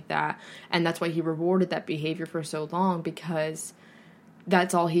anything like that. And that's why he rewarded that behavior for so long, because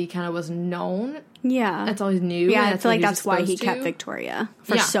that's all he kind of was known. Yeah. That's all he knew. Yeah, I feel like that's why he kept Victoria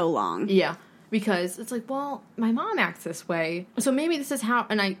for so long. Yeah. Because it's like, well, my mom acts this way, so maybe this is how,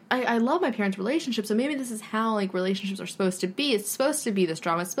 and I love my parents' relationship, so maybe this is how, like, relationships are supposed to be. It's supposed to be this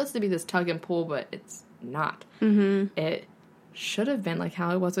drama, it's supposed to be this tug and pull, but it's not. It should have been like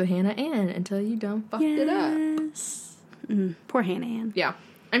how it was with Hannah Ann until you done fucked it up. Poor Hannah Ann. Yeah.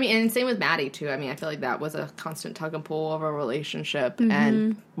 I mean, and same with Maddie, too. I mean, I feel like that was a constant tug and pull of a relationship,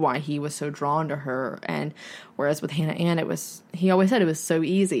 and why he was so drawn to her. And whereas with Hannah Ann, he always said it was so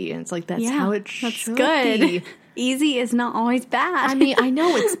easy. And it's like, that's how it should be. Easy is not always bad. I mean, I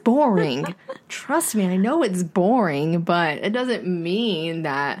know it's boring. Trust me, I know it's boring, but it doesn't mean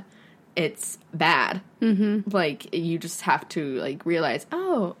that it's bad. Like, you just have to, like, realize,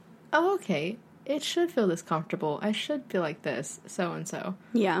 oh, okay, it should feel this comfortable. I should feel like this, so-and-so.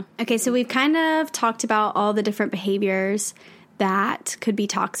 Yeah. Okay, so we've kind of talked about all the different behaviors that could be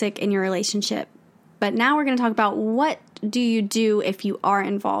toxic in your relationship. But now we're going to talk about what do you do if you are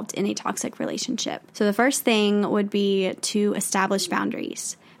involved in a toxic relationship. So the first thing would be to establish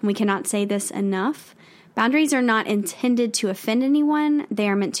boundaries. And we cannot say this enough. Boundaries are not intended to offend anyone. They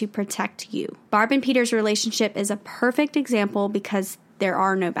are meant to protect you. Barb and Peter's relationship is a perfect example because there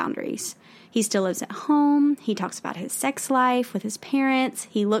are no boundaries. He still lives at home. He talks about his sex life with his parents.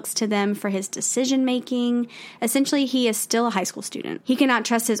 He looks to them for his decision making. Essentially, he is still a high school student. He cannot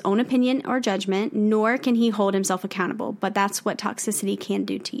trust his own opinion or judgment, nor can he hold himself accountable. But that's what toxicity can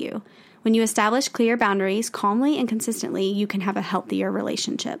do to you. When you establish clear boundaries calmly and consistently, you can have a healthier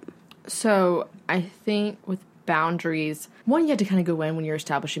relationship. So I think with boundaries, one, you have to kind of go in when you're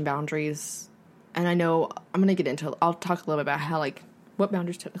establishing boundaries. And I know I'm going to get into, I'll talk a little bit about how, like, what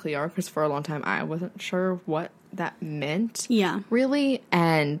boundaries technically are, because for a long time I wasn't sure what that meant. Yeah. Really.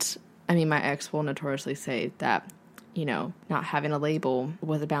 And I mean, my ex will notoriously say that, you know, not having a label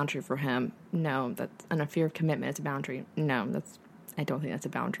was a boundary for him. No, that's, and a fear of commitment is a boundary. No, I don't think that's a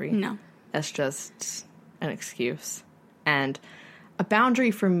boundary. No. That's just an excuse. And a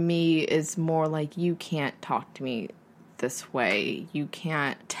boundary for me is more like, you can't talk to me this way. You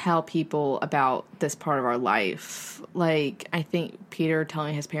can't tell people about this part of our life. Like, I think Peter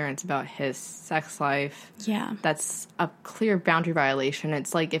telling his parents about his sex life, that's a clear boundary violation.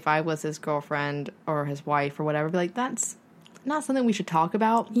 It's like if I was his girlfriend or his wife or whatever, I'd be like, that's not something we should talk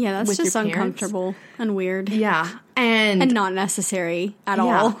about. Yeah, that's with just your parents. uncomfortable and weird. Yeah. And not necessary at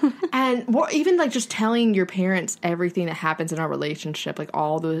all. And even like just telling your parents everything that happens in our relationship, like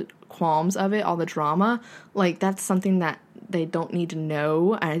all the qualms of it, all the drama, like that's something that they don't need to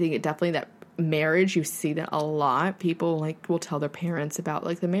know. And I think it definitely that marriage, you see that a lot. People like will tell their parents about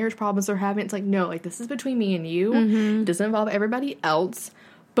like the marriage problems they're having. It's like, no, like this is between me and you. It doesn't involve everybody else.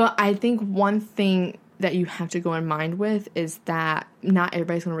 But I think one thing that you have to go in mind with is that not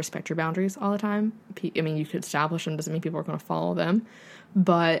everybody's going to respect your boundaries all the time. I mean, you could establish them, doesn't mean people are going to follow them.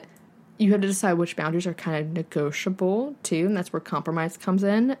 But you have to decide which boundaries are kind of negotiable, too. And that's where compromise comes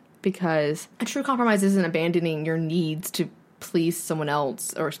in. Because a true compromise isn't abandoning your needs to please someone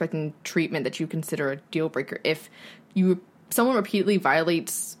else or expecting treatment that you consider a deal breaker. If someone repeatedly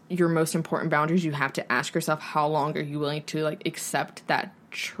violates your most important boundaries, you have to ask yourself, how long are you willing to like accept that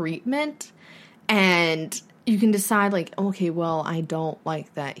treatment? And you can decide like, okay, well, I don't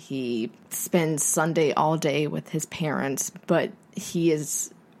like that he spends Sunday all day with his parents, but he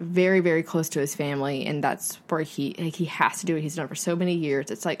is very, very close to his family, and that's where he has to do it. He's done it for so many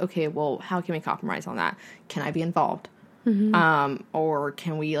years. It's like, okay, well, how can we compromise on that? Can I be involved? Or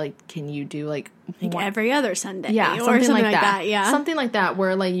can you do like every other Sunday? Yeah, or something like that. Yeah, something like that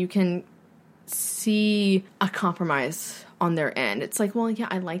where like you can see a compromise on their end. It's like, well, yeah,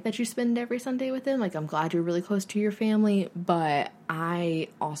 I like that you spend every Sunday with him. Like, I'm glad you're really close to your family, but I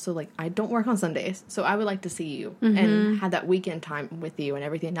also like, I don't work on Sundays, so I would like to see you and have that weekend time with you and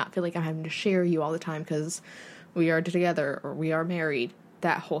everything, not feel like I'm having to share you all the time because we are together or we are married,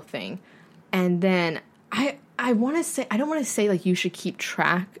 that whole thing. And then I want to say, I don't want to say like you should keep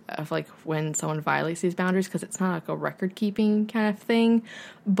track of like when someone violates these boundaries, because it's not like a record keeping kind of thing,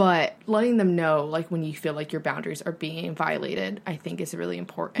 but letting them know like when you feel like your boundaries are being violated, I think is really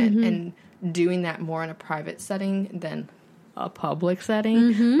important. And doing that more in a private setting than a public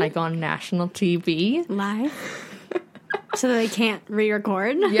setting, like on national TV. Live. So they can't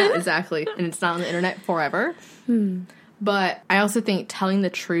re-record. Yeah, exactly. And it's not on the internet forever. But I also think telling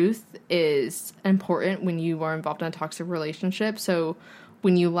the truth is important when you are involved in a toxic relationship. So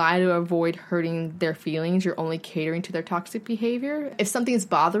when you lie to avoid hurting their feelings, you're only catering to their toxic behavior. If something is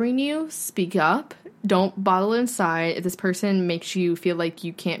bothering you, speak up. Don't bottle it inside. If this person makes you feel like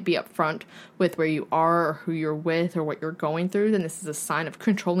you can't be upfront with where you are or who you're with or what you're going through, then this is a sign of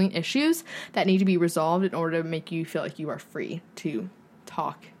controlling issues that need to be resolved in order to make you feel like you are free to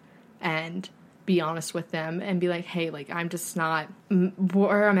talk and be honest with them and be like, hey, like, I'm just not,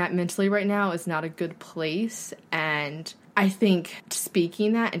 where I'm at mentally right now is not a good place. And I think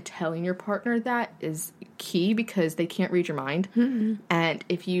speaking that and telling your partner that is key, because they can't read your mind. And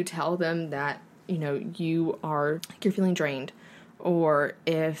if you tell them that, you know, you're feeling drained, or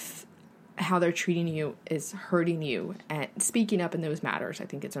if how they're treating you is hurting you, and speaking up in those matters, I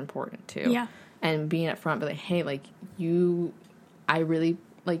think it's important too. Yeah. And being upfront, be like, hey, like, I really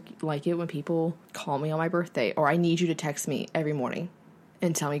like it when people call me on my birthday, or I need you to text me every morning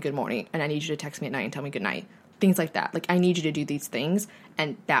and tell me good morning, and I need you to text me at night and tell me good night. Things like that. Like, I need you to do these things,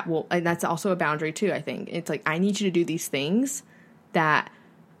 and that's also a boundary too, I think. It's like, I need you to do these things that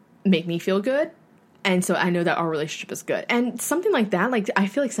make me feel good, and so I know that our relationship is good. And something like that, like, I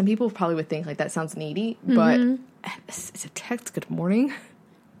feel like some people probably would think like that sounds needy, but it's a text good morning.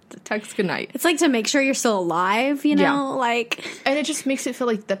 Text goodnight. It's like to make sure you're still alive, you know, like, and it just makes it feel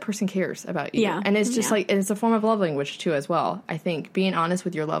like that person cares about you. Yeah. And it's just like, and it's a form of love language too, as well. I think being honest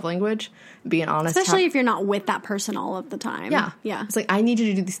with your love language, being honest, especially if you're not with that person all of the time. Yeah. Yeah. It's like, I need you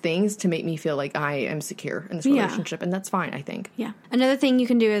to do these things to make me feel like I am secure in this relationship. And that's fine, I think. Yeah. Another thing you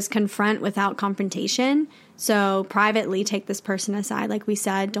can do is confront without confrontation. So privately take this person aside. Like we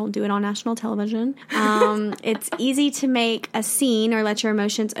said, don't do it on national television. It's easy to make a scene or let your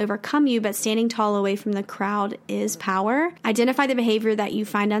emotions overcome you, but standing tall away from the crowd is power. Identify the behavior that you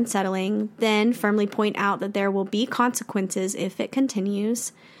find unsettling, then firmly point out that there will be consequences if it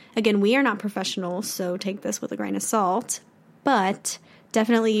continues. Again, we are not professionals, so take this with a grain of salt, but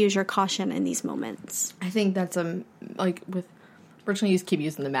definitely use your caution in these moments. I think that's like with... We're just going to keep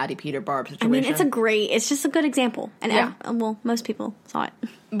using the Maddie Peter Barb situation. I mean, it's just a good example. And well, most people saw it.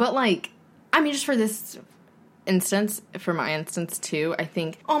 But like, I mean, just for this instance, for my instance too, I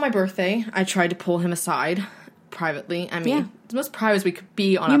think on my birthday, I tried to pull him aside privately. I mean, the most private as we could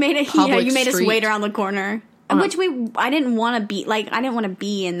be on public you made street. us wait around the corner. Which I didn't want to be, like, I didn't want to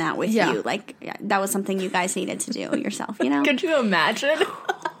be in that with you. Like, that was something you guys needed to do yourself, you know? Could you imagine?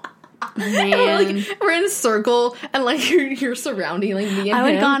 Man. Like, we're in a circle, and like you're surrounding like me and him. I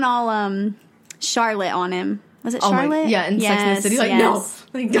would have gone all Charlotte on him. Was it Charlotte? Yeah, in Sex and the City. Like, no,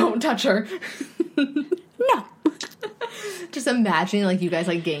 like, don't touch her. No. Just imagining, like, you guys,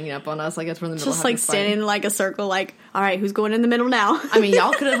 like, ganging up on us, like, it's from the middle. Just, like, standing in, like, a circle, like, all right, who's going in the middle now? I mean,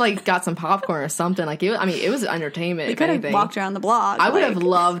 y'all could have, like, got some popcorn or something. Like, it was entertainment, We if could have anything. walked around the block. I would have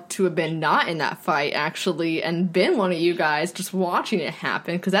loved to have been not in that fight, actually, and been one of you guys just watching it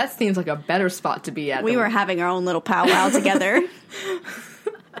happen, because that seems like a better spot to be at. We were having our own little powwow together.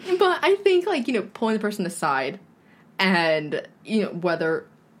 But I think, like, you know, pulling the person aside and, you know, whether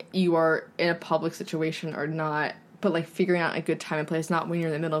you are in a public situation or not, but, like, figuring out a good time and place, not when you're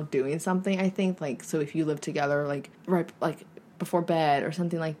in the middle of doing something, I think, like, so if you live together, like, right, like, before bed or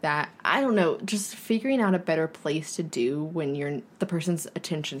something like that, I don't know, just figuring out a better place to do when the person's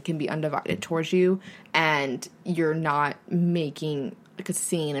attention can be undivided towards you and you're not making like a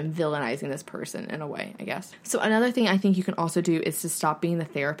scene and villainizing this person in a way, I guess. So another thing I think you can also do is to stop being the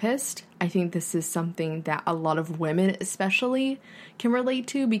therapist. I think this is something that a lot of women especially can relate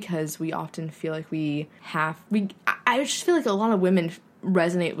to, because we often feel like I just feel like a lot of women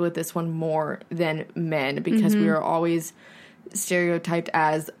resonate with this one more than men, because we are always stereotyped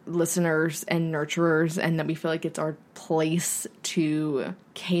as listeners and nurturers, and that we feel like it's our place to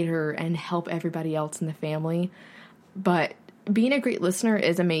cater and help everybody else in the family. But being a great listener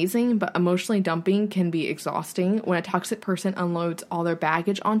is amazing, but emotionally dumping can be exhausting. When a toxic person unloads all their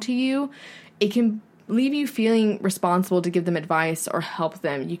baggage onto you, it can leave you feeling responsible to give them advice or help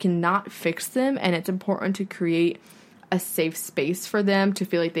them. You cannot fix them, and it's important to create a safe space for them to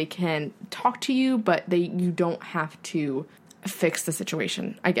feel like they can talk to you, but you don't have to fix the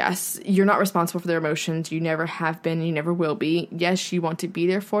situation, I guess. You're not responsible for their emotions. You never have been. You never will be. Yes, you want to be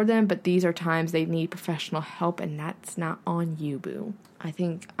there for them, but these are times they need professional help, and that's not on you, boo. I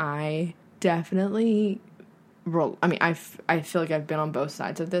think I definitely I feel like I've been on both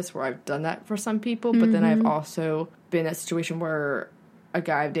sides of this, where I've done that for some people, but then I've also been in a situation where a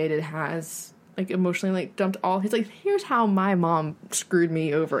guy I've dated has like emotionally like dumped all his, like, here's how my mom screwed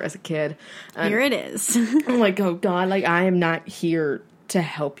me over as a kid. And here it is. I'm like, oh God, like, I am not here to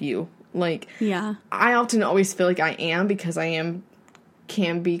help you. Like, yeah, I often always feel like I am, because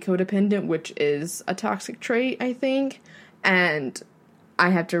can be codependent, which is a toxic trait, I think. And I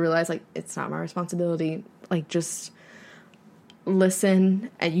have to realize, like, it's not my responsibility. Like, just listen,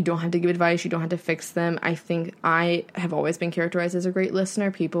 and you don't have to give advice. You don't have to fix them. I think I have always been characterized as a great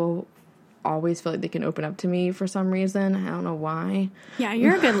listener. People always feel like they can open up to me for some reason. I don't know why. Yeah,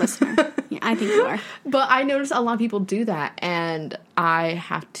 you're a good listener. Yeah, I think you are. But I notice a lot of people do that, and I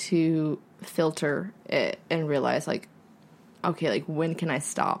have to filter it and realize, like, okay, like, when can I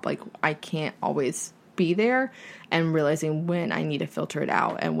stop? Like, I can't always be there, and realizing when I need to filter it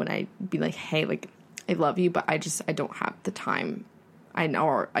out, and when I be like, hey, like, I love you, but I don't have the time. I know,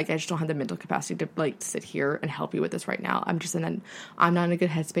 or like, I just don't have the mental capacity to, like, sit here and help you with this right now. I'm not in a good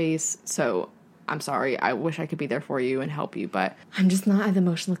headspace, so I'm sorry. I wish I could be there for you and help you, but I'm just not at the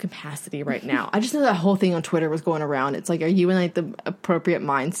emotional capacity right now. I just know that whole thing on Twitter was going around. It's like, are you in, like, the appropriate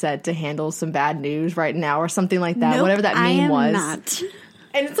mindset to handle some bad news right now, or something like that? Nope, whatever that meme was. Not.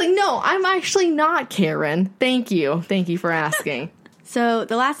 And it's like, no, I'm actually not, Karen. Thank you for asking. So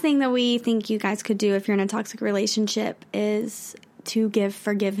the last thing that we think you guys could do if you're in a toxic relationship is to give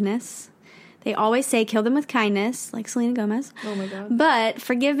forgiveness. They always say kill them with kindness, like Selena Gomez. Oh my God. But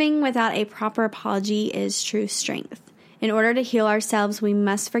forgiving without a proper apology is true strength. In order to heal ourselves, we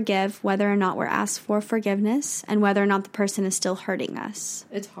must forgive whether or not we're asked for forgiveness and whether or not the person is still hurting us.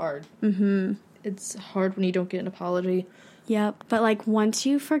 It's hard. Mm-hmm. It's hard when you don't get an apology. Yep. But, like, once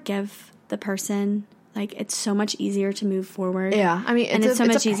you forgive the person, like, it's so much easier to move forward. Yeah. I mean, it's so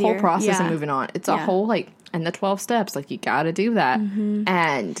much a easier. whole process Yeah. of moving on. It's a whole, like, and the 12 steps, like, you gotta do that. Mm-hmm.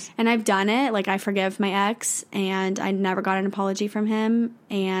 And I've done it. Like, I forgive my ex, and I never got an apology from him.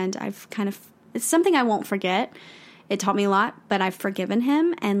 And I've it's something I won't forget. It taught me a lot, but I've forgiven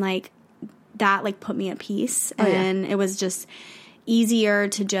him. And, like, that, like, put me at peace. Oh, yeah. And it was just easier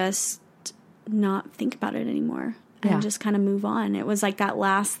to just not think about it anymore. And just kind of move on. It was like that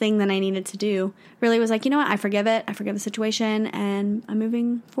last thing that I needed to do. Really was like, you know what? I forgive it. I forgive the situation. And I'm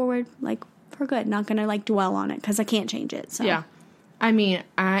moving forward, like, for good. Not going to, like, dwell on it because I can't change it. So yeah. I mean,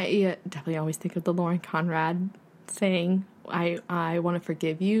 I definitely always think of the Lauren Conrad saying, I want to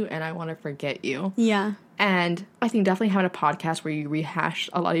forgive you and I want to forget you. Yeah. And I think definitely having a podcast where you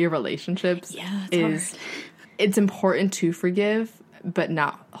rehash a lot of your relationships is hard. It's important to forgive, but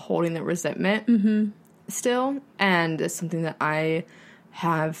not holding the resentment still. And it's something that I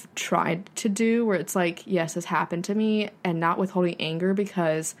have tried to do, where it's like, yes, this happened to me, and not withholding anger,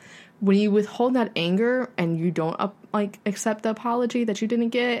 because when you withhold that anger and you don't accept the apology that you didn't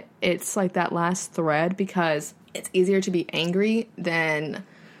get, it's like that last thread, because it's easier to be angry than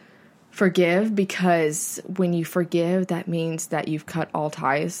forgive, because when you forgive, that means that you've cut all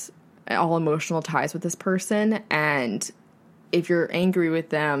ties, all emotional ties with this person. And if you're angry with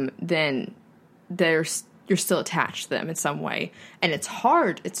them, then you're still attached to them in some way. And it's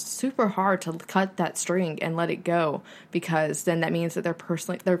hard. It's super hard to cut that string and let it go, because then that means that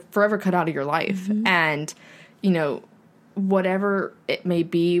they're forever cut out of your life. And, you know, whatever it may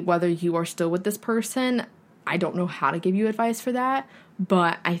be, whether you are still with this person, I don't know how to give you advice for that.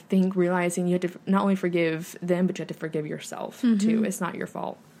 But I think realizing you have to not only forgive them, but you have to forgive yourself too. It's not your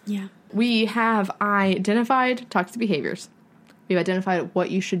fault. Yeah. We have identified toxic behaviors. We've identified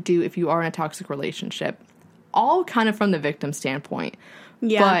what you should do if you are in a toxic relationship. All kind of from the victim standpoint.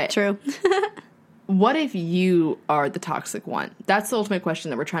 Yeah, but true. what if you are the toxic one? That's the ultimate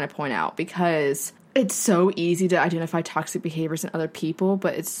question that we're trying to point out, because it's so easy to identify toxic behaviors in other people,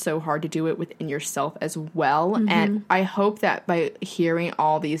 but it's so hard to do it within yourself as well. And I hope that by hearing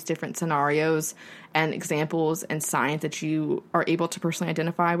all these different scenarios and examples and signs that you are able to personally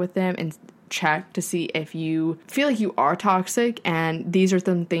identify with them and check to see if you feel like you are toxic. And these are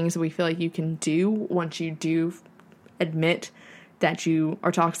some things that we feel like you can do once you do admit that you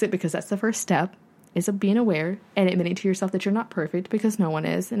are toxic, because that's the first step, is of being aware and admitting to yourself that you're not perfect, because no one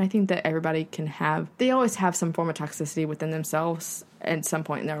is. And I think that everybody they always have some form of toxicity within themselves at some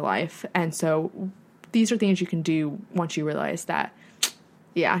point in their life. And so these are things you can do once you realize that,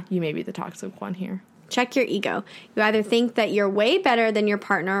 yeah, you may be the toxic one here. Check your ego. You either think that you're way better than your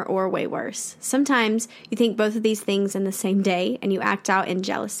partner or way worse. Sometimes you think both of these things in the same day and you act out in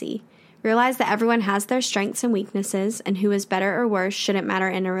jealousy. Realize that everyone has their strengths and weaknesses, and who is better or worse shouldn't matter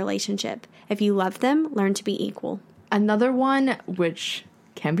in a relationship. If you love them, learn to be equal. Another one, which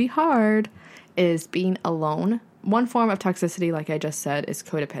can be hard, is being alone. One form of toxicity, like I just said, is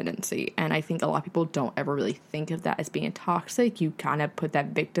codependency. And I think a lot of people don't ever really think of that as being toxic. You kind of put that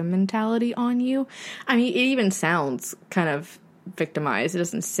victim mentality on you. I mean, it even sounds kind of victimized. It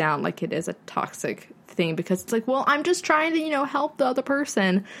doesn't sound like it is a toxic thing, because it's like, well, I'm just trying to, help the other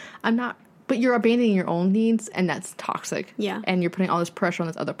person. I'm not, but you're abandoning your own needs, and that's toxic. Yeah. And you're putting all this pressure on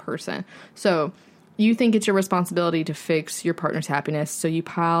this other person. So you think it's your responsibility to fix your partner's happiness, so you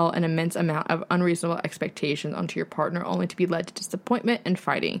pile an immense amount of unreasonable expectations onto your partner, only to be led to disappointment and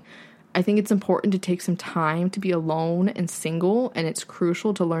fighting. I think it's important to take some time to be alone and single, and it's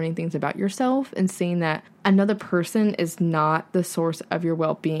crucial to learning things about yourself and seeing that another person is not the source of your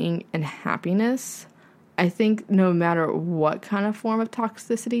well-being and happiness. I think no matter what kind of form of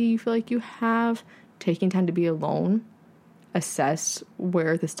toxicity you feel like you have, taking time to be alone, assess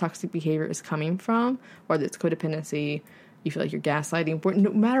where this toxic behavior is coming from, whether it's codependency, you feel like you're gaslighting,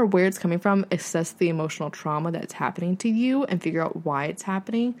 no matter where it's coming from, assess the emotional trauma that's happening to you and figure out why it's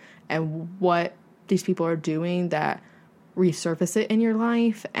happening and what these people are doing that resurface it in your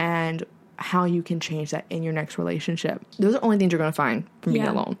life, and how you can change that in your next relationship. Those are the only things you're going to find from being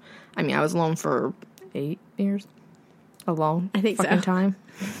alone. I mean, I was alone for 8 years. A long I think fucking so. time.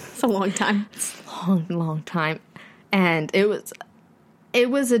 It's a long time. It's a long time. And it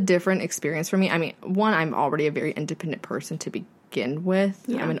was a different experience for me. I mean, one, I'm already a very independent person to begin with.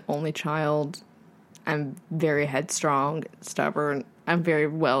 Yeah. I'm an only child. I'm very headstrong, stubborn. I'm very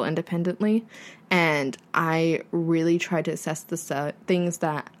well independently. And I really tried to assess the things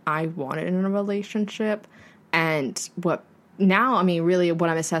that I wanted in a relationship. And what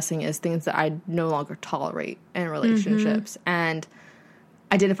I'm assessing is things that I no longer tolerate in relationships. And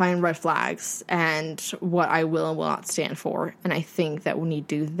identifying red flags and what I will and will not stand for. And I think that when you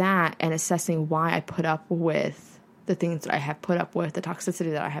do that and assessing why I put up with the things that I have put up with, the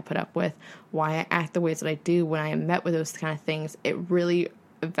toxicity that I have put up with, why I act the ways that I do when I am met with those kind of things, it really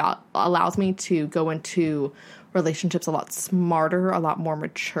allows me to go into relationships a lot smarter, a lot more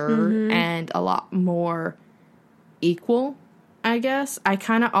mature, and a lot more equal, I guess. I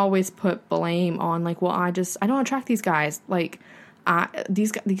kind of always put blame on, like, well, I don't attract these guys. Like,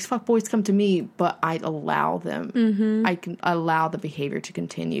 these fuck boys come to me, but I allow them. I can allow the behavior to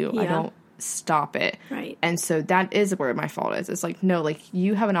continue. Yeah. I don't stop it. Right. And so that is where my fault is. It's like, no, like,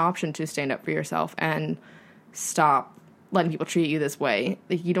 you have an option to stand up for yourself and stop letting people treat you this way.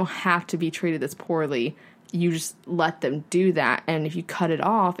 Like, you don't have to be treated this poorly. You just let them do that. And if you cut it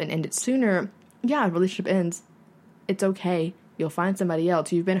off and end it sooner, yeah, relationship ends. It's okay. You'll find somebody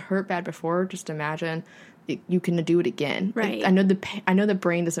else. You've been hurt bad before. Just imagine you can do it again. Right. Like, I know the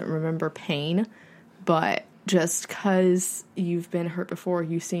brain doesn't remember pain, but just because you've been hurt before,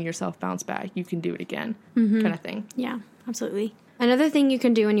 you've seen yourself bounce back, you can do it again, kind of thing. Yeah, absolutely. Another thing you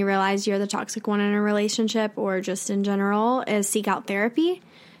can do when you realize you're the toxic one in a relationship or just in general is seek out therapy.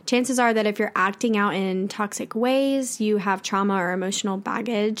 Chances are that if you're acting out in toxic ways, you have trauma or emotional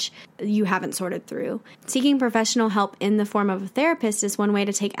baggage you haven't sorted through. Seeking professional help in the form of a therapist is one way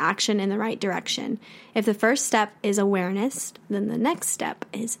to take action in the right direction. If the first step is awareness, then the next step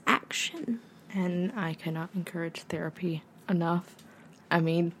is action. And I cannot encourage therapy enough. I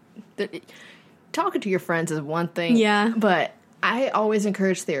mean, talking to your friends is one thing. Yeah. But I always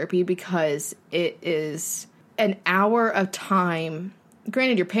encourage therapy because it is an hour of time.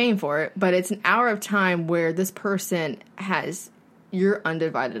 Granted, you're paying for it, but it's an hour of time where this person has your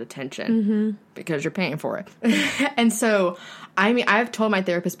undivided attention because you're paying for it. And so, I mean, I've told my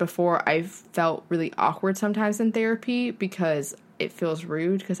therapist before I've felt really awkward sometimes in therapy because it feels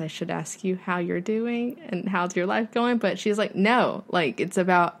rude because I should ask you how you're doing and how's your life going. But she's like, no, like, it's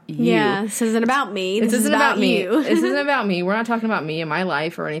about you. Yeah, this isn't about me. This isn't about me. you. This isn't about me. We're not talking about me and my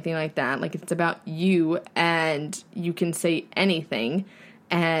life or anything like that. Like, it's about you, and you can say anything.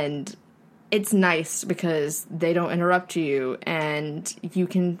 And it's nice because they don't interrupt you, and you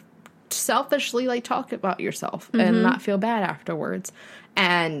can selfishly, like, talk about yourself and not feel bad afterwards.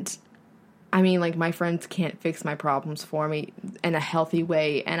 And I mean, like, my friends can't fix my problems for me in a healthy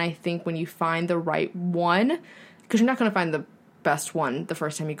way. And I think when you find the right one, because you're not going to find the best one the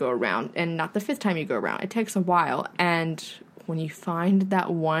first time you go around and not the fifth time you go around. It takes a while. And when you find that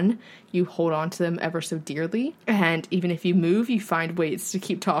one, you hold on to them ever so dearly. And even if you move, you find ways to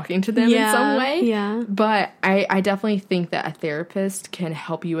keep talking to them in some way. Yeah. But I definitely think that a therapist can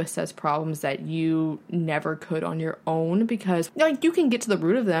help you assess problems that you never could on your own, because, like, you can get to the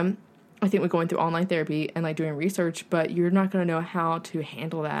root of them, I think, with going through online therapy and, like, doing research, but you're not going to know how to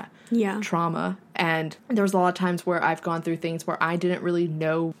handle that trauma. And there was a lot of times where I've gone through things where I didn't really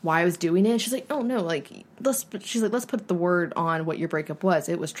know why I was doing it. She's like, oh, no, like, let's put the word on what your breakup was.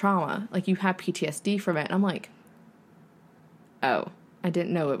 It was trauma. Like, you have PTSD from it. And I'm like, oh, I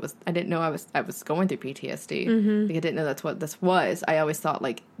didn't know I was going through PTSD. Like, I didn't know that's what this was. I always thought,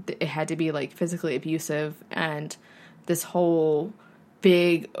 like, it had to be, like, physically abusive and this whole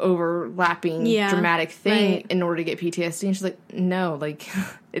big overlapping dramatic thing in order to get PTSD. And she's like, no, like,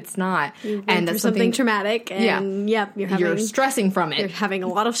 it's not. And that's something traumatic, and you're stressing from it. You're having a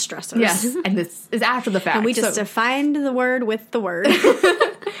lot of stressors. Yes, and this is after the fact. And we just defined the word with the word.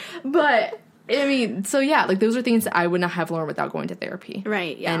 But I mean, so yeah, like, those are things that I would not have learned without going to therapy.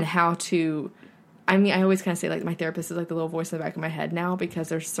 Right, yeah. And how to, I mean, I always kind of say, like, my therapist is like the little voice in the back of my head now, because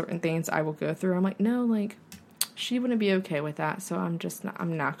there's certain things I will go through. I'm like, no, like, she wouldn't be okay with that, so I'm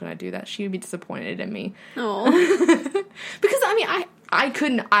not going to do that. She would be disappointed in me. Oh. Because, I mean, I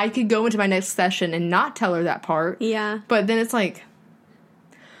could go into my next session and not tell her that part. Yeah. But then it's like,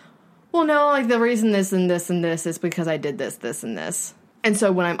 well, no, like, the reason this and this and this is because I did this, this, and this. And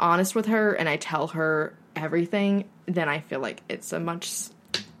so when I'm honest with her and I tell her everything, then I feel like it's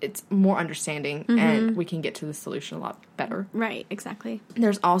more understanding, and we can get to the solution a lot better. Right, exactly.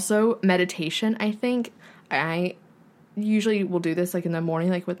 There's also meditation, I think. I usually will do this, like, in the morning,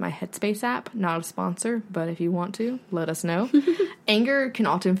 like, with my Headspace app. Not a sponsor, but if you want to, let us know. Anger can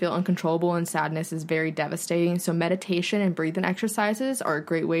often feel uncontrollable, and sadness is very devastating. So meditation and breathing exercises are a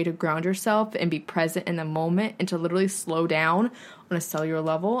great way to ground yourself and be present in the moment and to literally slow down on a cellular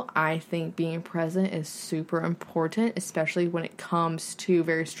level. I think being present is super important, especially when it comes to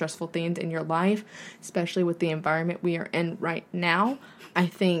very stressful things in your life, especially with the environment we are in right now. I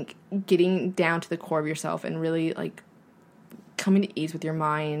think getting down to the core of yourself and really, like, coming to ease with your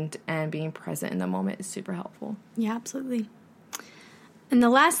mind and being present in the moment is super helpful. Yeah, absolutely. And the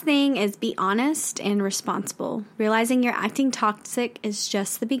last thing is be honest and responsible. Realizing you're acting toxic is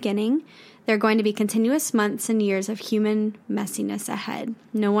just the beginning. There are going to be continuous months and years of human messiness ahead.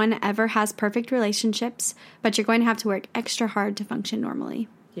 No one ever has perfect relationships, but you're going to have to work extra hard to function normally.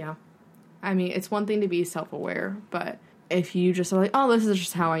 Yeah. I mean, it's one thing to be self-aware, but if you just are like, oh, this is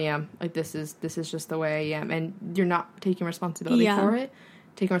just how I am, like, this is just the way I am, and you're not taking responsibility for it,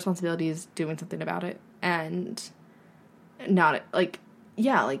 taking responsibility is doing something about it, and not, like,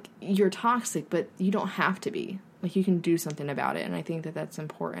 yeah, like, you're toxic, but you don't have to be. Like, you can do something about it, and I think that that's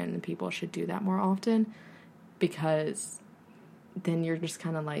important, and people should do that more often, because then you're just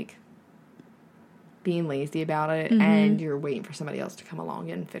kind of, like, being lazy about it, and you're waiting for somebody else to come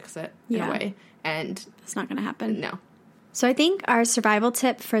along and fix it in a way, and it's not going to happen. No. So I think our survival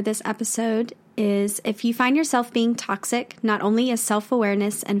tip for this episode is, if you find yourself being toxic, not only is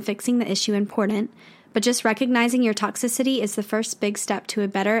self-awareness and fixing the issue important, but just recognizing your toxicity is the first big step to a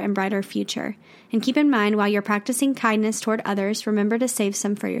better and brighter future. And keep in mind, while you're practicing kindness toward others, remember to save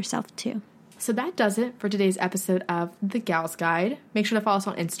some for yourself too. So that does it for today's episode of The Gals Guide. Make sure to follow us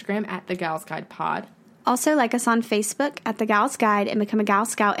on Instagram at The Gals Guide Pod. Also, like us on Facebook at The Gals Guide and become a Gal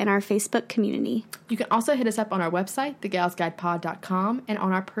Scout in our Facebook community. You can also hit us up on our website, thegalsguidepod.com, and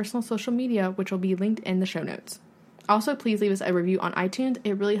on our personal social media, which will be linked in the show notes. Also, please leave us a review on iTunes.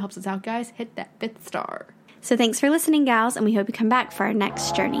 It really helps us out, guys. Hit that 5th star. So thanks for listening, gals, and we hope you come back for our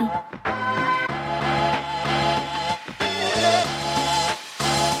next journey.